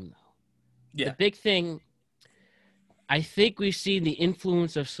the Zoom, though. Yeah. The big thing, I think we've seen the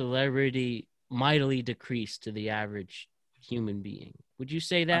influence of celebrity mightily decrease to the average human being. Would you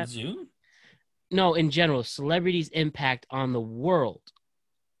say On that? Zoom? No, in general, celebrities' impact on the world.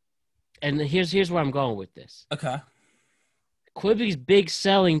 And here's where I'm going with this. Okay. Quibi's big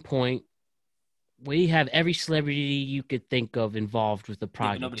selling point, we have every celebrity you could think of involved with the Yeah,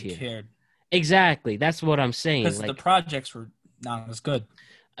 project but nobody here. cared. Exactly. That's what I'm saying. Because Like the projects were not as good.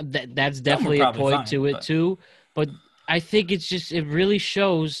 that's Some were definitely a probably point fine, to it but too. But I think it's just it really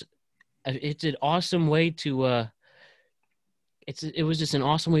shows. It's an awesome way to. It was just an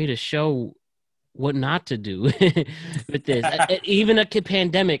awesome way to show what not to do with this. Even a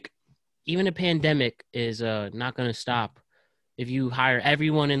pandemic, even a pandemic is not going to stop if you hire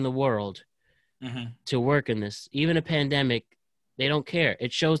everyone in the world to work in this. Even a pandemic, they don't care.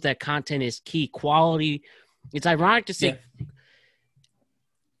 It shows that content is key. Quality. It's ironic to say.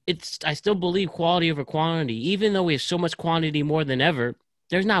 Yeah. I still believe quality over quantity, even though we have so much quantity more than ever.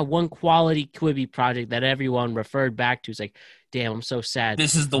 There's not one quality Quibi project that everyone referred back to. It's like, damn, I'm so sad.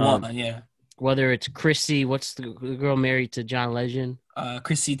 This is the one, yeah. Whether it's Chrissy, what's the girl married to John Legend?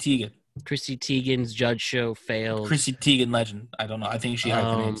 Chrissy Teigen. Chrissy Teigen's Judge show failed. Chrissy Teigen Legend. I don't know. I think she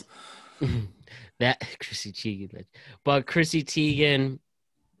hyphenates. That Chrissy Teigen Legend. But Chrissy Teigen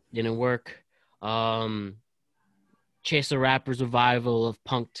didn't work. Chase the Rapper's revival of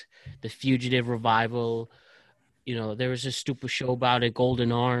Punk'd, the Fugitive revival. You know, there was a stupid show about it,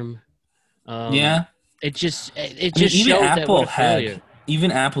 Golden Arm. Yeah. It just Even showed that Apple what a failure. had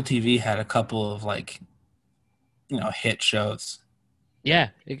even Apple TV had a couple of hit shows. Yeah,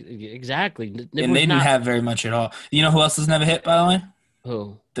 exactly. And they didn't have very much at all. You know who else doesn't have a hit, by the way?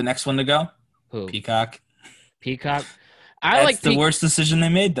 Who? The next one to go? Who? Peacock. That's the worst decision they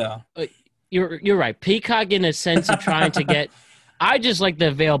made, though. You're right. Peacock, in a sense of trying to get. I just like the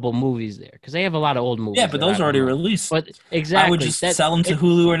available movies there because they have a lot of old movies. Yeah, but those are already released. But exactly, I would just sell them to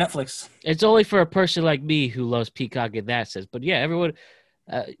Hulu or Netflix. It's only for a person like me who loves Peacock in that sense. But yeah, everyone.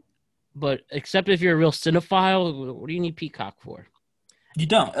 But except if you're a real cinephile, what do you need Peacock for? You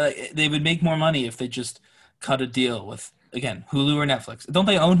don't. They would make more money if they just cut a deal with, again, Hulu or Netflix. Don't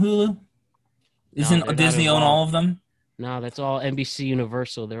they own Hulu? Isn't Disney own all of them? No, that's all NBC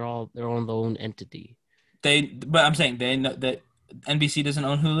Universal. They're on their own entity. But I'm saying they know that NBC doesn't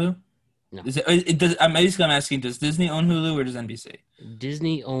own Hulu. No. I'm asking, does Disney own Hulu or does NBC?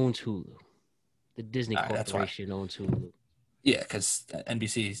 Disney owns Hulu. The Disney Corporation owns Hulu. Yeah, because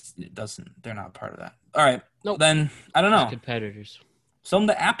NBC doesn't. They're not part of that. All right. Nope. Then I don't know. Competitors. Some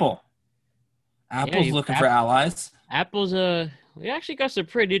to Apple. Apple's looking for allies. Apple's we actually got some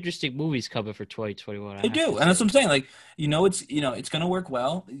pretty interesting movies coming for 2021. They do, and that's what I'm saying. Like, it's gonna work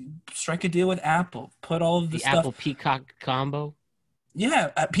well. Strike a deal with Apple. Put all of the stuff. Apple Peacock combo. Yeah,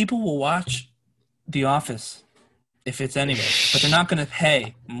 people will watch The Office if it's anywhere, but they're not gonna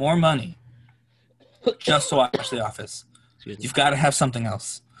pay more money just to watch The Office. You've got to have something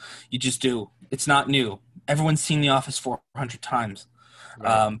else. You just do. It's not new. Everyone's seen The Office 400 times.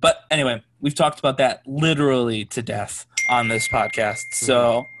 Right. But anyway, we've talked about that literally to death on this podcast,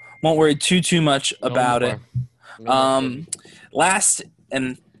 so won't worry too much about it. Last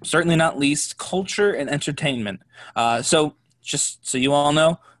and certainly not least, culture and entertainment. So just so you all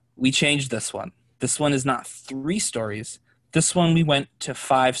know, we changed this one. This one is not 3 stories. This one we went to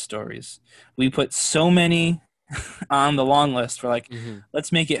 5 stories. We put so many on the long list. We're like,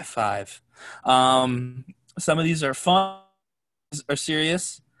 let's make it 5. Some of these are fun, are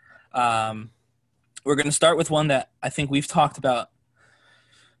serious. We're going to start with one that I think we've talked about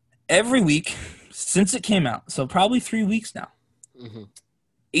every week since it came out. So probably 3 weeks now.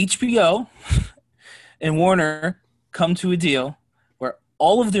 HBO and Warner come to a deal where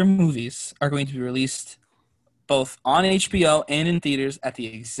all of their movies are going to be released both on HBO and in theaters at the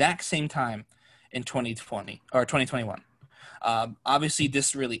exact same time in 2020 or 2021. Obviously,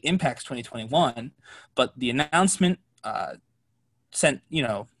 this really impacts 2021, but the announcement sent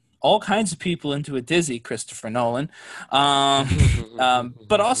all kinds of people into a dizzy. Christopher Nolan,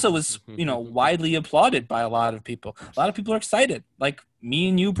 but also was widely applauded by a lot of people. A lot of people are excited, like me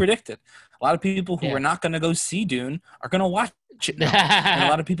and you predicted. A lot of people who were not going to go see Dune are going to watch it now. And a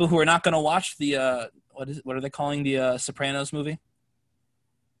lot of people who are not going to watch the what are they calling the Sopranos movie?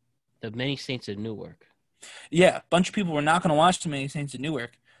 The Many Saints of Newark. Yeah, a bunch of people were not going to watch The Many Saints of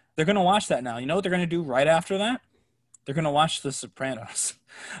Newark. They're going to watch that now. You know what they're going to do right after that? They're going to watch The Sopranos.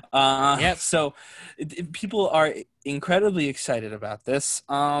 So people are incredibly excited about this.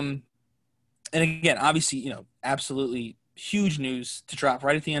 And again, obviously, absolutely huge news to drop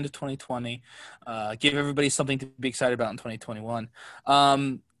right at the end of 2020. Give everybody something to be excited about in 2021.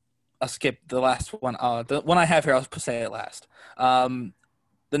 I'll skip the last one. The one I have here, I'll say it last. The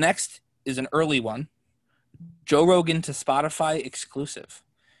next is an early one. Joe Rogan to Spotify exclusive.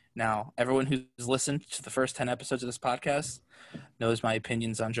 Now, everyone who's listened to the first 10 episodes of this podcast knows my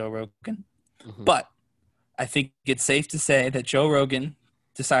opinions on Joe Rogan. Mm-hmm. But I think it's safe to say that Joe Rogan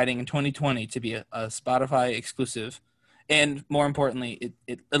deciding in 2020 to be a Spotify exclusive, and more importantly,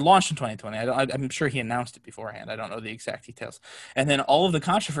 it launched in 2020. I'm sure he announced it beforehand. I don't know the exact details. And then all of the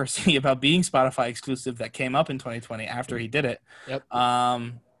controversy about being Spotify exclusive that came up in 2020 after he did it. Yep.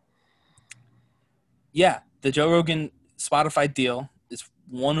 Yeah, the Joe Rogan Spotify deal is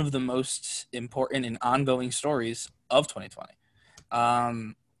one of the most important and ongoing stories of 2020.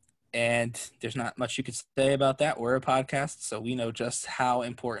 And there's not much you could say about that. We're a podcast, so we know just how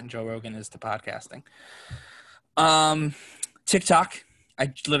important Joe Rogan is to podcasting. TikTok.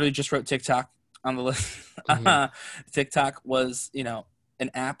 I literally just wrote TikTok on the list. Mm-hmm. TikTok was, initially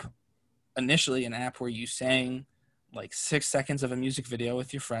an app where you sang like 6 seconds of a music video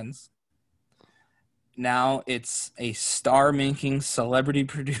with your friends. Now it's a star-making,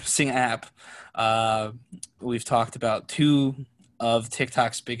 celebrity-producing app. We've talked about 2 of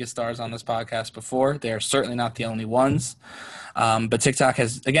TikTok's biggest stars on this podcast before. They're certainly not the only ones. But TikTok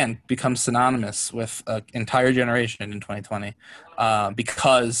has, again, become synonymous with an entire generation in 2020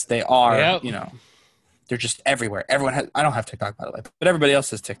 because they are, they're just everywhere. Everyone has, I don't have TikTok, by the way, but everybody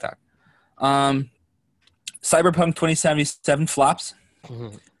else has TikTok. Cyberpunk 2077 flops.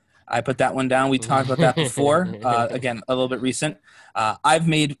 Mm-hmm. I put that one down. We talked about that before. Again, a little bit recent. I've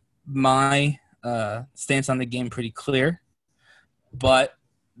made my stance on the game pretty clear, but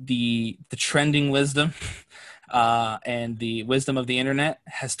the trending wisdom and the wisdom of the internet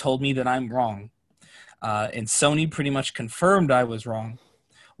has told me that I'm wrong. And Sony pretty much confirmed I was wrong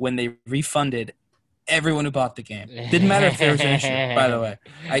when they refunded everyone who bought the game. Didn't matter if there was an issue, by the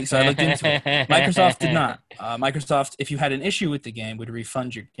way. So I looked into it. Microsoft did not. Microsoft, if you had an issue with the game, would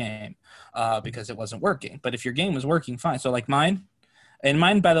refund your game because it wasn't working. But if your game was working, fine. So like mine,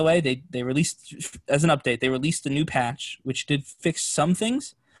 by the way, they released, as an update, they released a new patch, which did fix some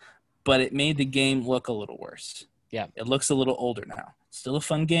things, but it made the game look a little worse. Yeah. It looks a little older now. Still a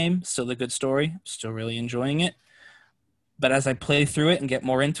fun game, still a good story, still really enjoying it. But as I play through it and get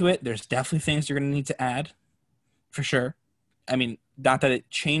more into it, there's definitely things you're going to need to add, for sure. I mean, not that it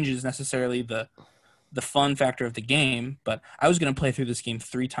changes necessarily the fun factor of the game, but I was going to play through this game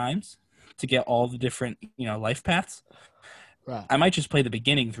 3 times to get all the different, life paths. Right. I might just play the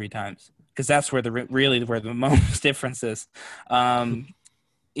beginning 3 times because that's where where the most difference is. I'm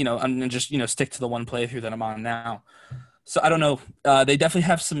going to just, stick to the one playthrough that I'm on now. So I don't know. They definitely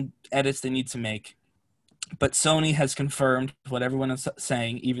have some edits they need to make. But Sony has confirmed what everyone is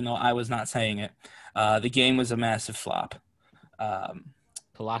saying, even though I was not saying it. The game was a massive flop.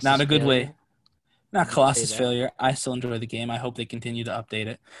 Not a good way. Not Colossus failure. I still enjoy the game. I hope they continue to update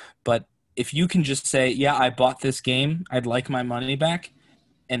it. But if you can just say, yeah, I bought this game, I'd like my money back,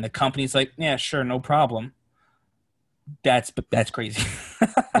 and the company's like, yeah, sure, no problem. That's crazy.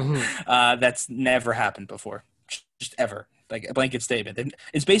 Mm-hmm. That's never happened before, just ever. Like a blanket statement.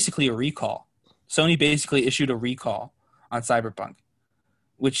 It's basically a recall. Sony basically issued a recall on Cyberpunk,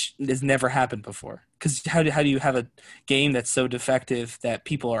 which has never happened before. Because how do you have a game that's so defective that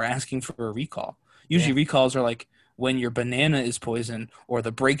people are asking for a recall? Usually recalls are like when your banana is poisoned or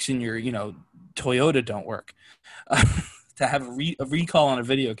the brakes in your, Toyota don't work. To have a recall on a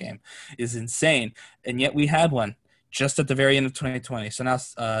video game is insane. And yet we had one just at the very end of 2020. So now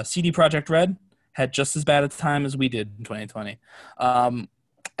CD Projekt Red had just as bad a time as we did in 2020. And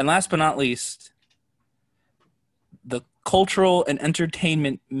last but not least, the cultural and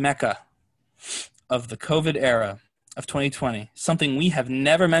entertainment mecca of the COVID era of 2020, something we have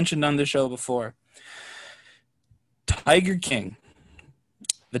never mentioned on the show before. Tiger King,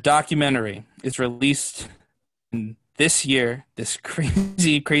 the documentary, is released this year, this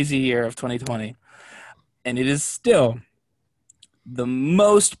crazy, crazy year of 2020. And it is still the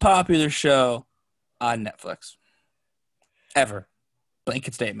most popular show on Netflix ever.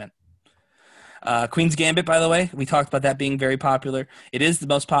 Blanket statement. Queen's Gambit, by the way, we talked about that being very popular. It is the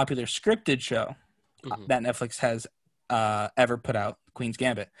most popular scripted show that Netflix has ever put out, Queen's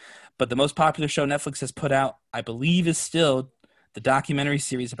Gambit. But the most popular show Netflix has put out, I believe, is still the documentary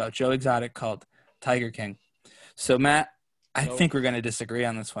series about Joe Exotic called Tiger King. So, Matt, I think we're going to disagree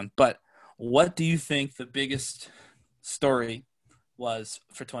on this one. But what do you think the biggest story was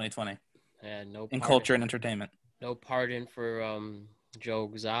for 2020 in culture and entertainment? No pardon for Joe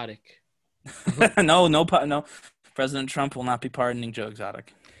Exotic. No. President Trump will not be pardoning Joe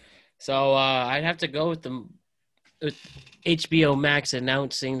Exotic. So I'd have to go with HBO Max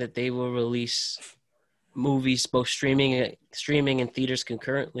announcing that they will release movies both streaming and theaters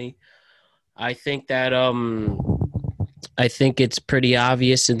concurrently. I think that I think it's pretty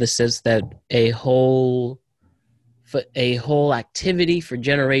obvious in the sense that a whole activity for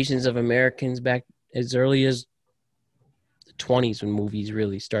generations of Americans back as early as the 20s when movies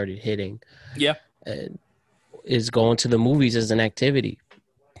really started hitting. Yeah. Is going to the movies as an activity.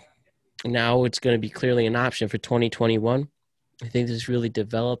 Now it's going to be clearly an option for 2021. I think this really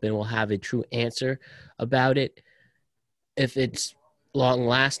develop and we'll have a true answer about it. If it's long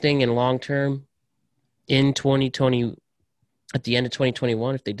lasting and long term in 2020, at the end of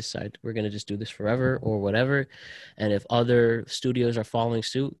 2021, if they decide we're going to just do this forever or whatever, and if other studios are following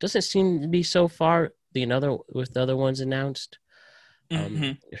suit, doesn't seem to be so far with the other ones announced.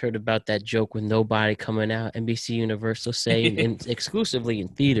 Heard about that joke with nobody coming out, NBC Universal saying exclusively in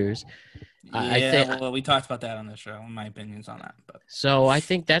theaters. Well, we talked about that on the show, my opinions on that. But. So I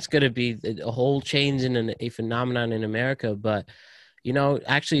think that's going to be a whole change in a phenomenon in America. But,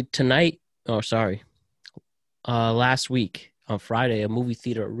 actually last week on Friday, a movie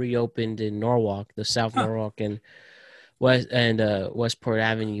theater reopened in Norwalk, the South Norwalk and Westport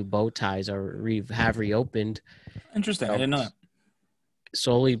Avenue bow ties have reopened. Interesting. I didn't know that.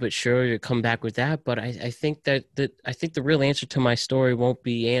 Slowly but surely to come back with that, but I think that the real answer to my story won't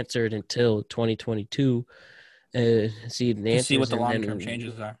be answered until 2022. See what the long-term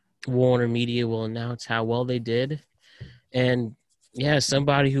changes are. Warner Media will announce how well they did, and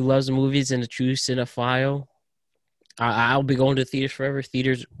somebody who loves movies and a true cinephile, I'll be going to theaters forever.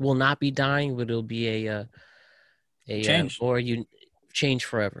 Theaters will not be dying, but it'll be a change or you change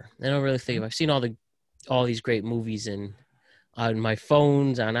forever. I don't really think I've seen all these great movies on my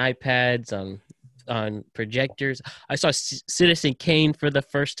phones, on iPads, on projectors. I saw Citizen Kane for the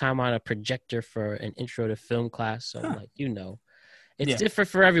first time on a projector for an intro to film class. So I'm like, it's different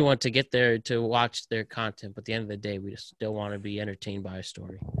for everyone to get there to watch their content. But at the end of the day, we just still want to be entertained by a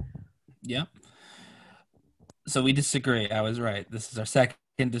story. Yeah. So we disagree. I was right. This is our second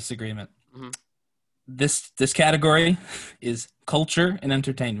disagreement. Mm-hmm. This category is culture and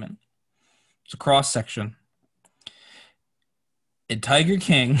entertainment. It's a cross-section. And Tiger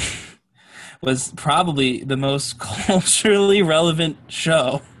King was probably the most culturally relevant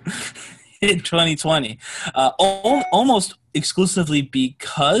show in 2020, almost exclusively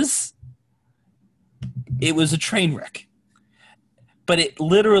because it was a train wreck. But it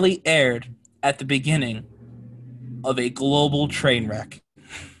literally aired at the beginning of a global train wreck.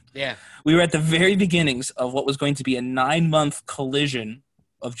 Yeah. We were at the very beginnings of what was going to be a 9-month collision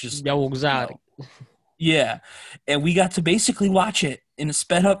of just... Joe Exotic. Yeah, and we got to basically watch it in a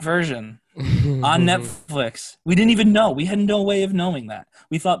sped-up version on Netflix. We didn't even know. We had no way of knowing that.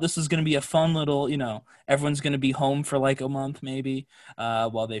 We thought this was going to be a fun little, everyone's going to be home for like a month maybe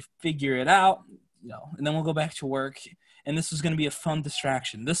while they figure it out, and then we'll go back to work. And this was going to be a fun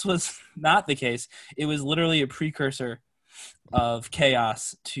distraction. This was not the case. It was literally a precursor of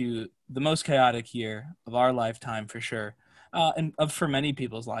chaos to the most chaotic year of our lifetime for sure. And for many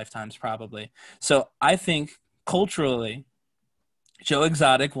people's lifetimes, probably. So I think culturally, Joe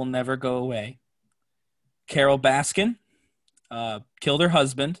Exotic will never go away. Carol Baskin killed her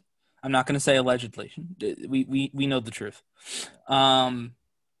husband. I'm not going to say allegedly. We know the truth. And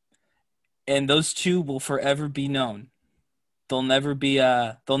those two will forever be known. They'll never be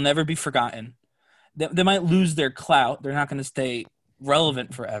forgotten. They might lose their clout. They're not going to stay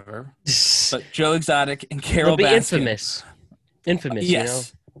relevant forever. But Joe Exotic and Carol Baskin. Infamous,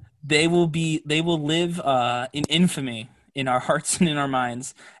 yes. They will live in infamy in our hearts and in our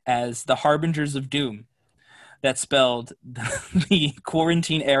minds as the harbingers of doom that spelled the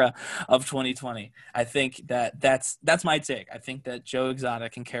quarantine era of 2020. I think that's my take. I think that Joe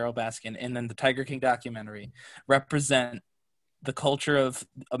Exotic and Carol Baskin and then the Tiger King documentary represent the culture of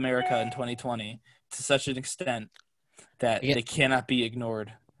America in 2020 to such an extent that they cannot be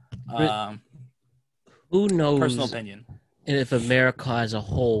ignored. Who knows? Personal opinion. And if America as a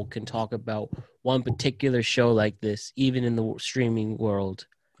whole can talk about one particular show like this, even in the streaming world,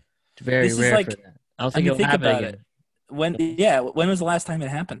 it's very rare for that. I don't think it'll happen again. When was the last time it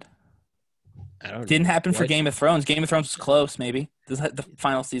happened? I don't know. Didn't happen for Game of Thrones. Game of Thrones was close, maybe. The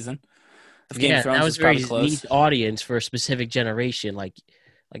final season of Game of Thrones that was very close. Niche audience for a specific generation. Like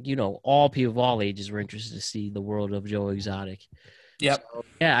all people of all ages were interested to see the world of Joe Exotic. Yep. So,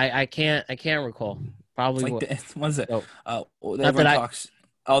 I can't recall. Probably what is it? Everyone talks.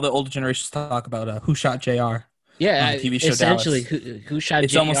 All the older generations talk about Who Shot JR. Yeah, on the TV show essentially, Dallas. who shot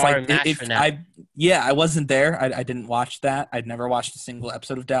It's JR almost like and Mash if for that? I wasn't there. I didn't watch that. I'd never watched a single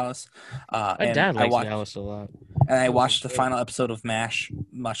episode of Dallas, My and dad I likes watched Dallas a lot. and I It was a watched the show. final episode of MASH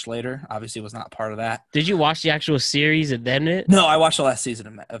much later. Obviously, was not part of that. Did you watch the actual series and then it? No, I watched the last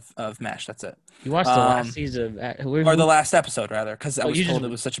season of MASH. That's it. You watched the last season Or the last episode rather, because I Oh, was you told just.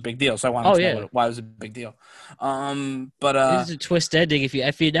 it was such a big deal, so I wanted Oh to yeah. know why it was a big deal. But It's a twist ending.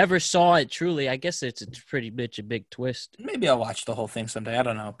 If you never saw it, truly, I guess it's pretty much a big twist. maybe I'll watch the whole thing someday. I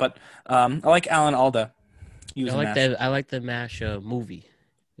don't know, but I like Alan Alda. He was I in like MASH. that. I like the Mash movie.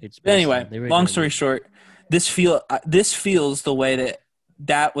 It's But anyway, based on the long original story movie. short, this feels the way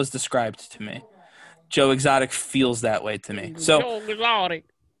that was described to me. Joe Exotic feels that way to me. So Joe Exotic.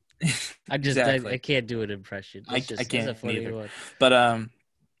 I just Exactly. I can't do an impression. I It's can't a funny either. one. But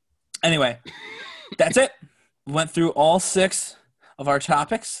anyway, that's it. Went through all 6 of our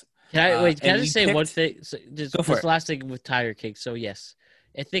topics. Can I wait? Can and I we just say one picked- thing? So just Go for this it. last thing with Tire Cake. So yes,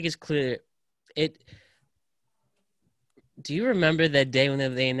 I think it's clear. Do you remember that day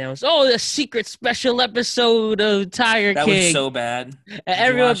when they announced, "Oh, the secret special episode of Tire That King"? was so bad. Did you And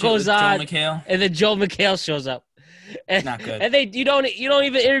everyone watch it goes with Joel on, McHale? and then Joel McHale shows up. And, Not good. And you don't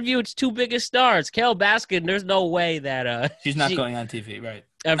even interview its 2 biggest stars, Carole Baskin. There's no way that She's not she going on TV, right?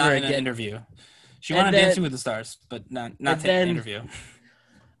 ever Not in an again. interview. She And went on then- Dancing with the Stars, but not and taking an then- interview.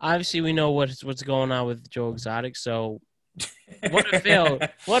 Obviously, we know what's going on with Joe Exotic. So what a fail!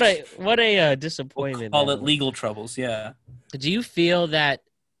 What a disappointment. Call that it was. legal troubles. Yeah. Do you feel that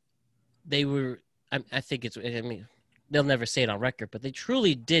they were? I think it's. I mean, they'll never say it on record, but they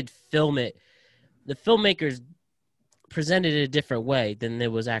truly did film it. The filmmakers presented it a different way than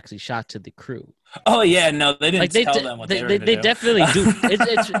it was actually shot to the crew. Oh yeah, no, they didn't Like tell them what they were they going to do. definitely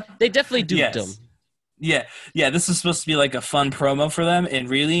do. They definitely duped Yes. them. Yeah. This was supposed to be like a fun promo for them, and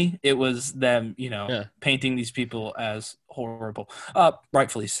really, it was them, Yeah. painting these people as horrible.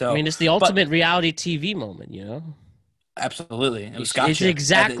 Rightfully so. I mean, it's the ultimate reality TV moment, you know. Absolutely, it was It's gotcha.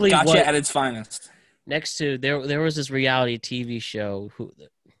 exactly gotcha what- at its finest. Next to there was this reality TV show.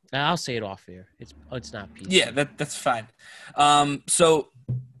 I'll say it off here. It's not PC. Yeah, that's fine. So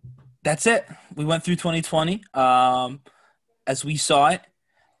that's it. We went through 2020 as we saw it.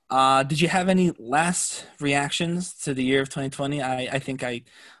 Did you have any last reactions to the year of 2020? I think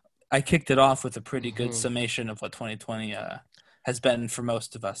I kicked it off with a pretty good summation of what 2020 has been for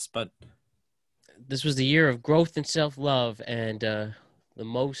most of us. But This was the year of growth and self-love, and the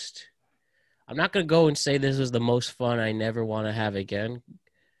most. I'm not gonna go and say this was the most fun I never want to have again,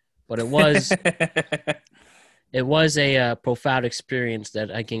 but it was. It was a profound experience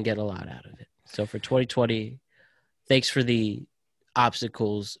that I can get a lot out of it. So for 2020, thanks for the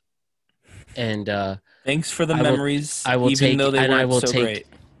obstacles, and thanks for the I will- memories, I will even take- though they and I weren't will so take-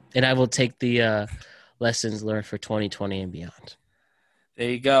 great. I will take the lessons learned for 2020 and beyond. There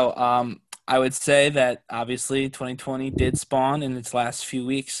you go. I would say that obviously 2020 did spawn in its last few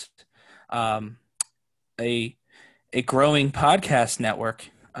weeks a growing podcast network,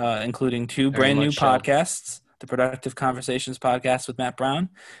 including 2 Very brand new much so. podcasts, the Productive Conversations podcast with Matt Brown,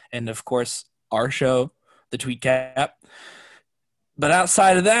 and of course our show, the Tweet Cap. But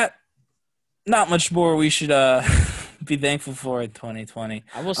outside of that, not much more we should be thankful for in 2020.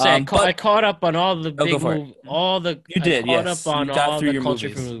 I will say I caught up on all the go big for it. movies. I did, caught yes. up on You got all through the your culture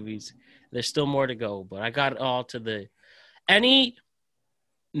movies. for movies. There's still more to go, but I got all to the any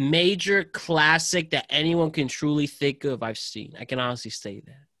major classic that anyone can truly think of. I've seen. I can honestly say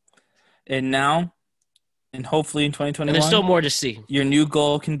that. And now, and hopefully in And 2021, there's still more to see. your new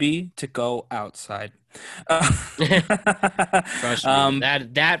goal can be to go outside. Trust me.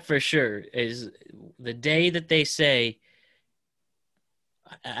 That for sure is the day that they say.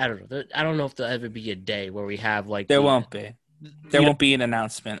 I don't know. I don't know if there'll ever be a day where we have like There the- won't be. There you won't be an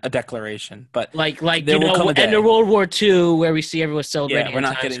announcement, a declaration, but like there will come a day. end of World War II where we see everyone celebrating we're in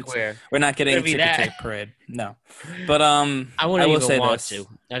not Times getting- Square. we're not getting a Gonna be ticker that. tape parade. No, but I wouldn't will even say want this. to.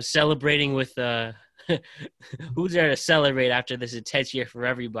 I was celebrating with who's there to celebrate after this intense year for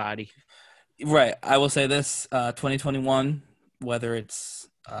everybody? Right. I will say this: 2021, whether it's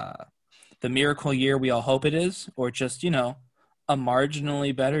the miracle year we all hope it is, or just a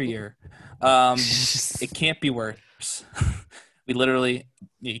marginally better year, it can't be worse.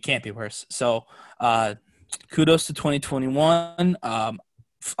 It can't be worse. So, kudos to 2021.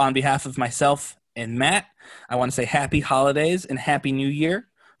 On behalf of myself and Matt, I want to say happy holidays and happy new year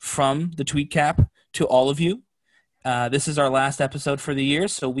from the Tweet Cap to all of you. This is our last episode for the year,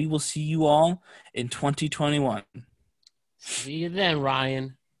 so we will see you all in 2021. See you then,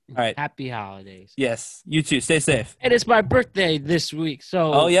 Ryan. All right. Happy holidays. Yes. You too. Stay safe. And it's my birthday this week,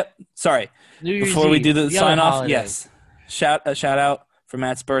 so Oh, yep. Sorry. New Year's Before we Eve, do the other sign off, holiday. yes. Shout out for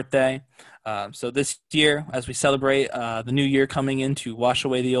Matt's birthday. So this year, as we celebrate the new year coming in to wash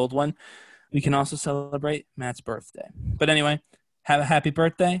away the old one, we can also celebrate Matt's birthday. But anyway, have a happy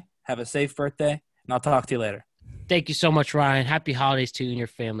birthday. Have a safe birthday. And I'll talk to you later. Thank you so much, Ryan. Happy holidays to you and your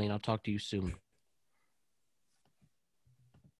family, and I'll talk to you soon.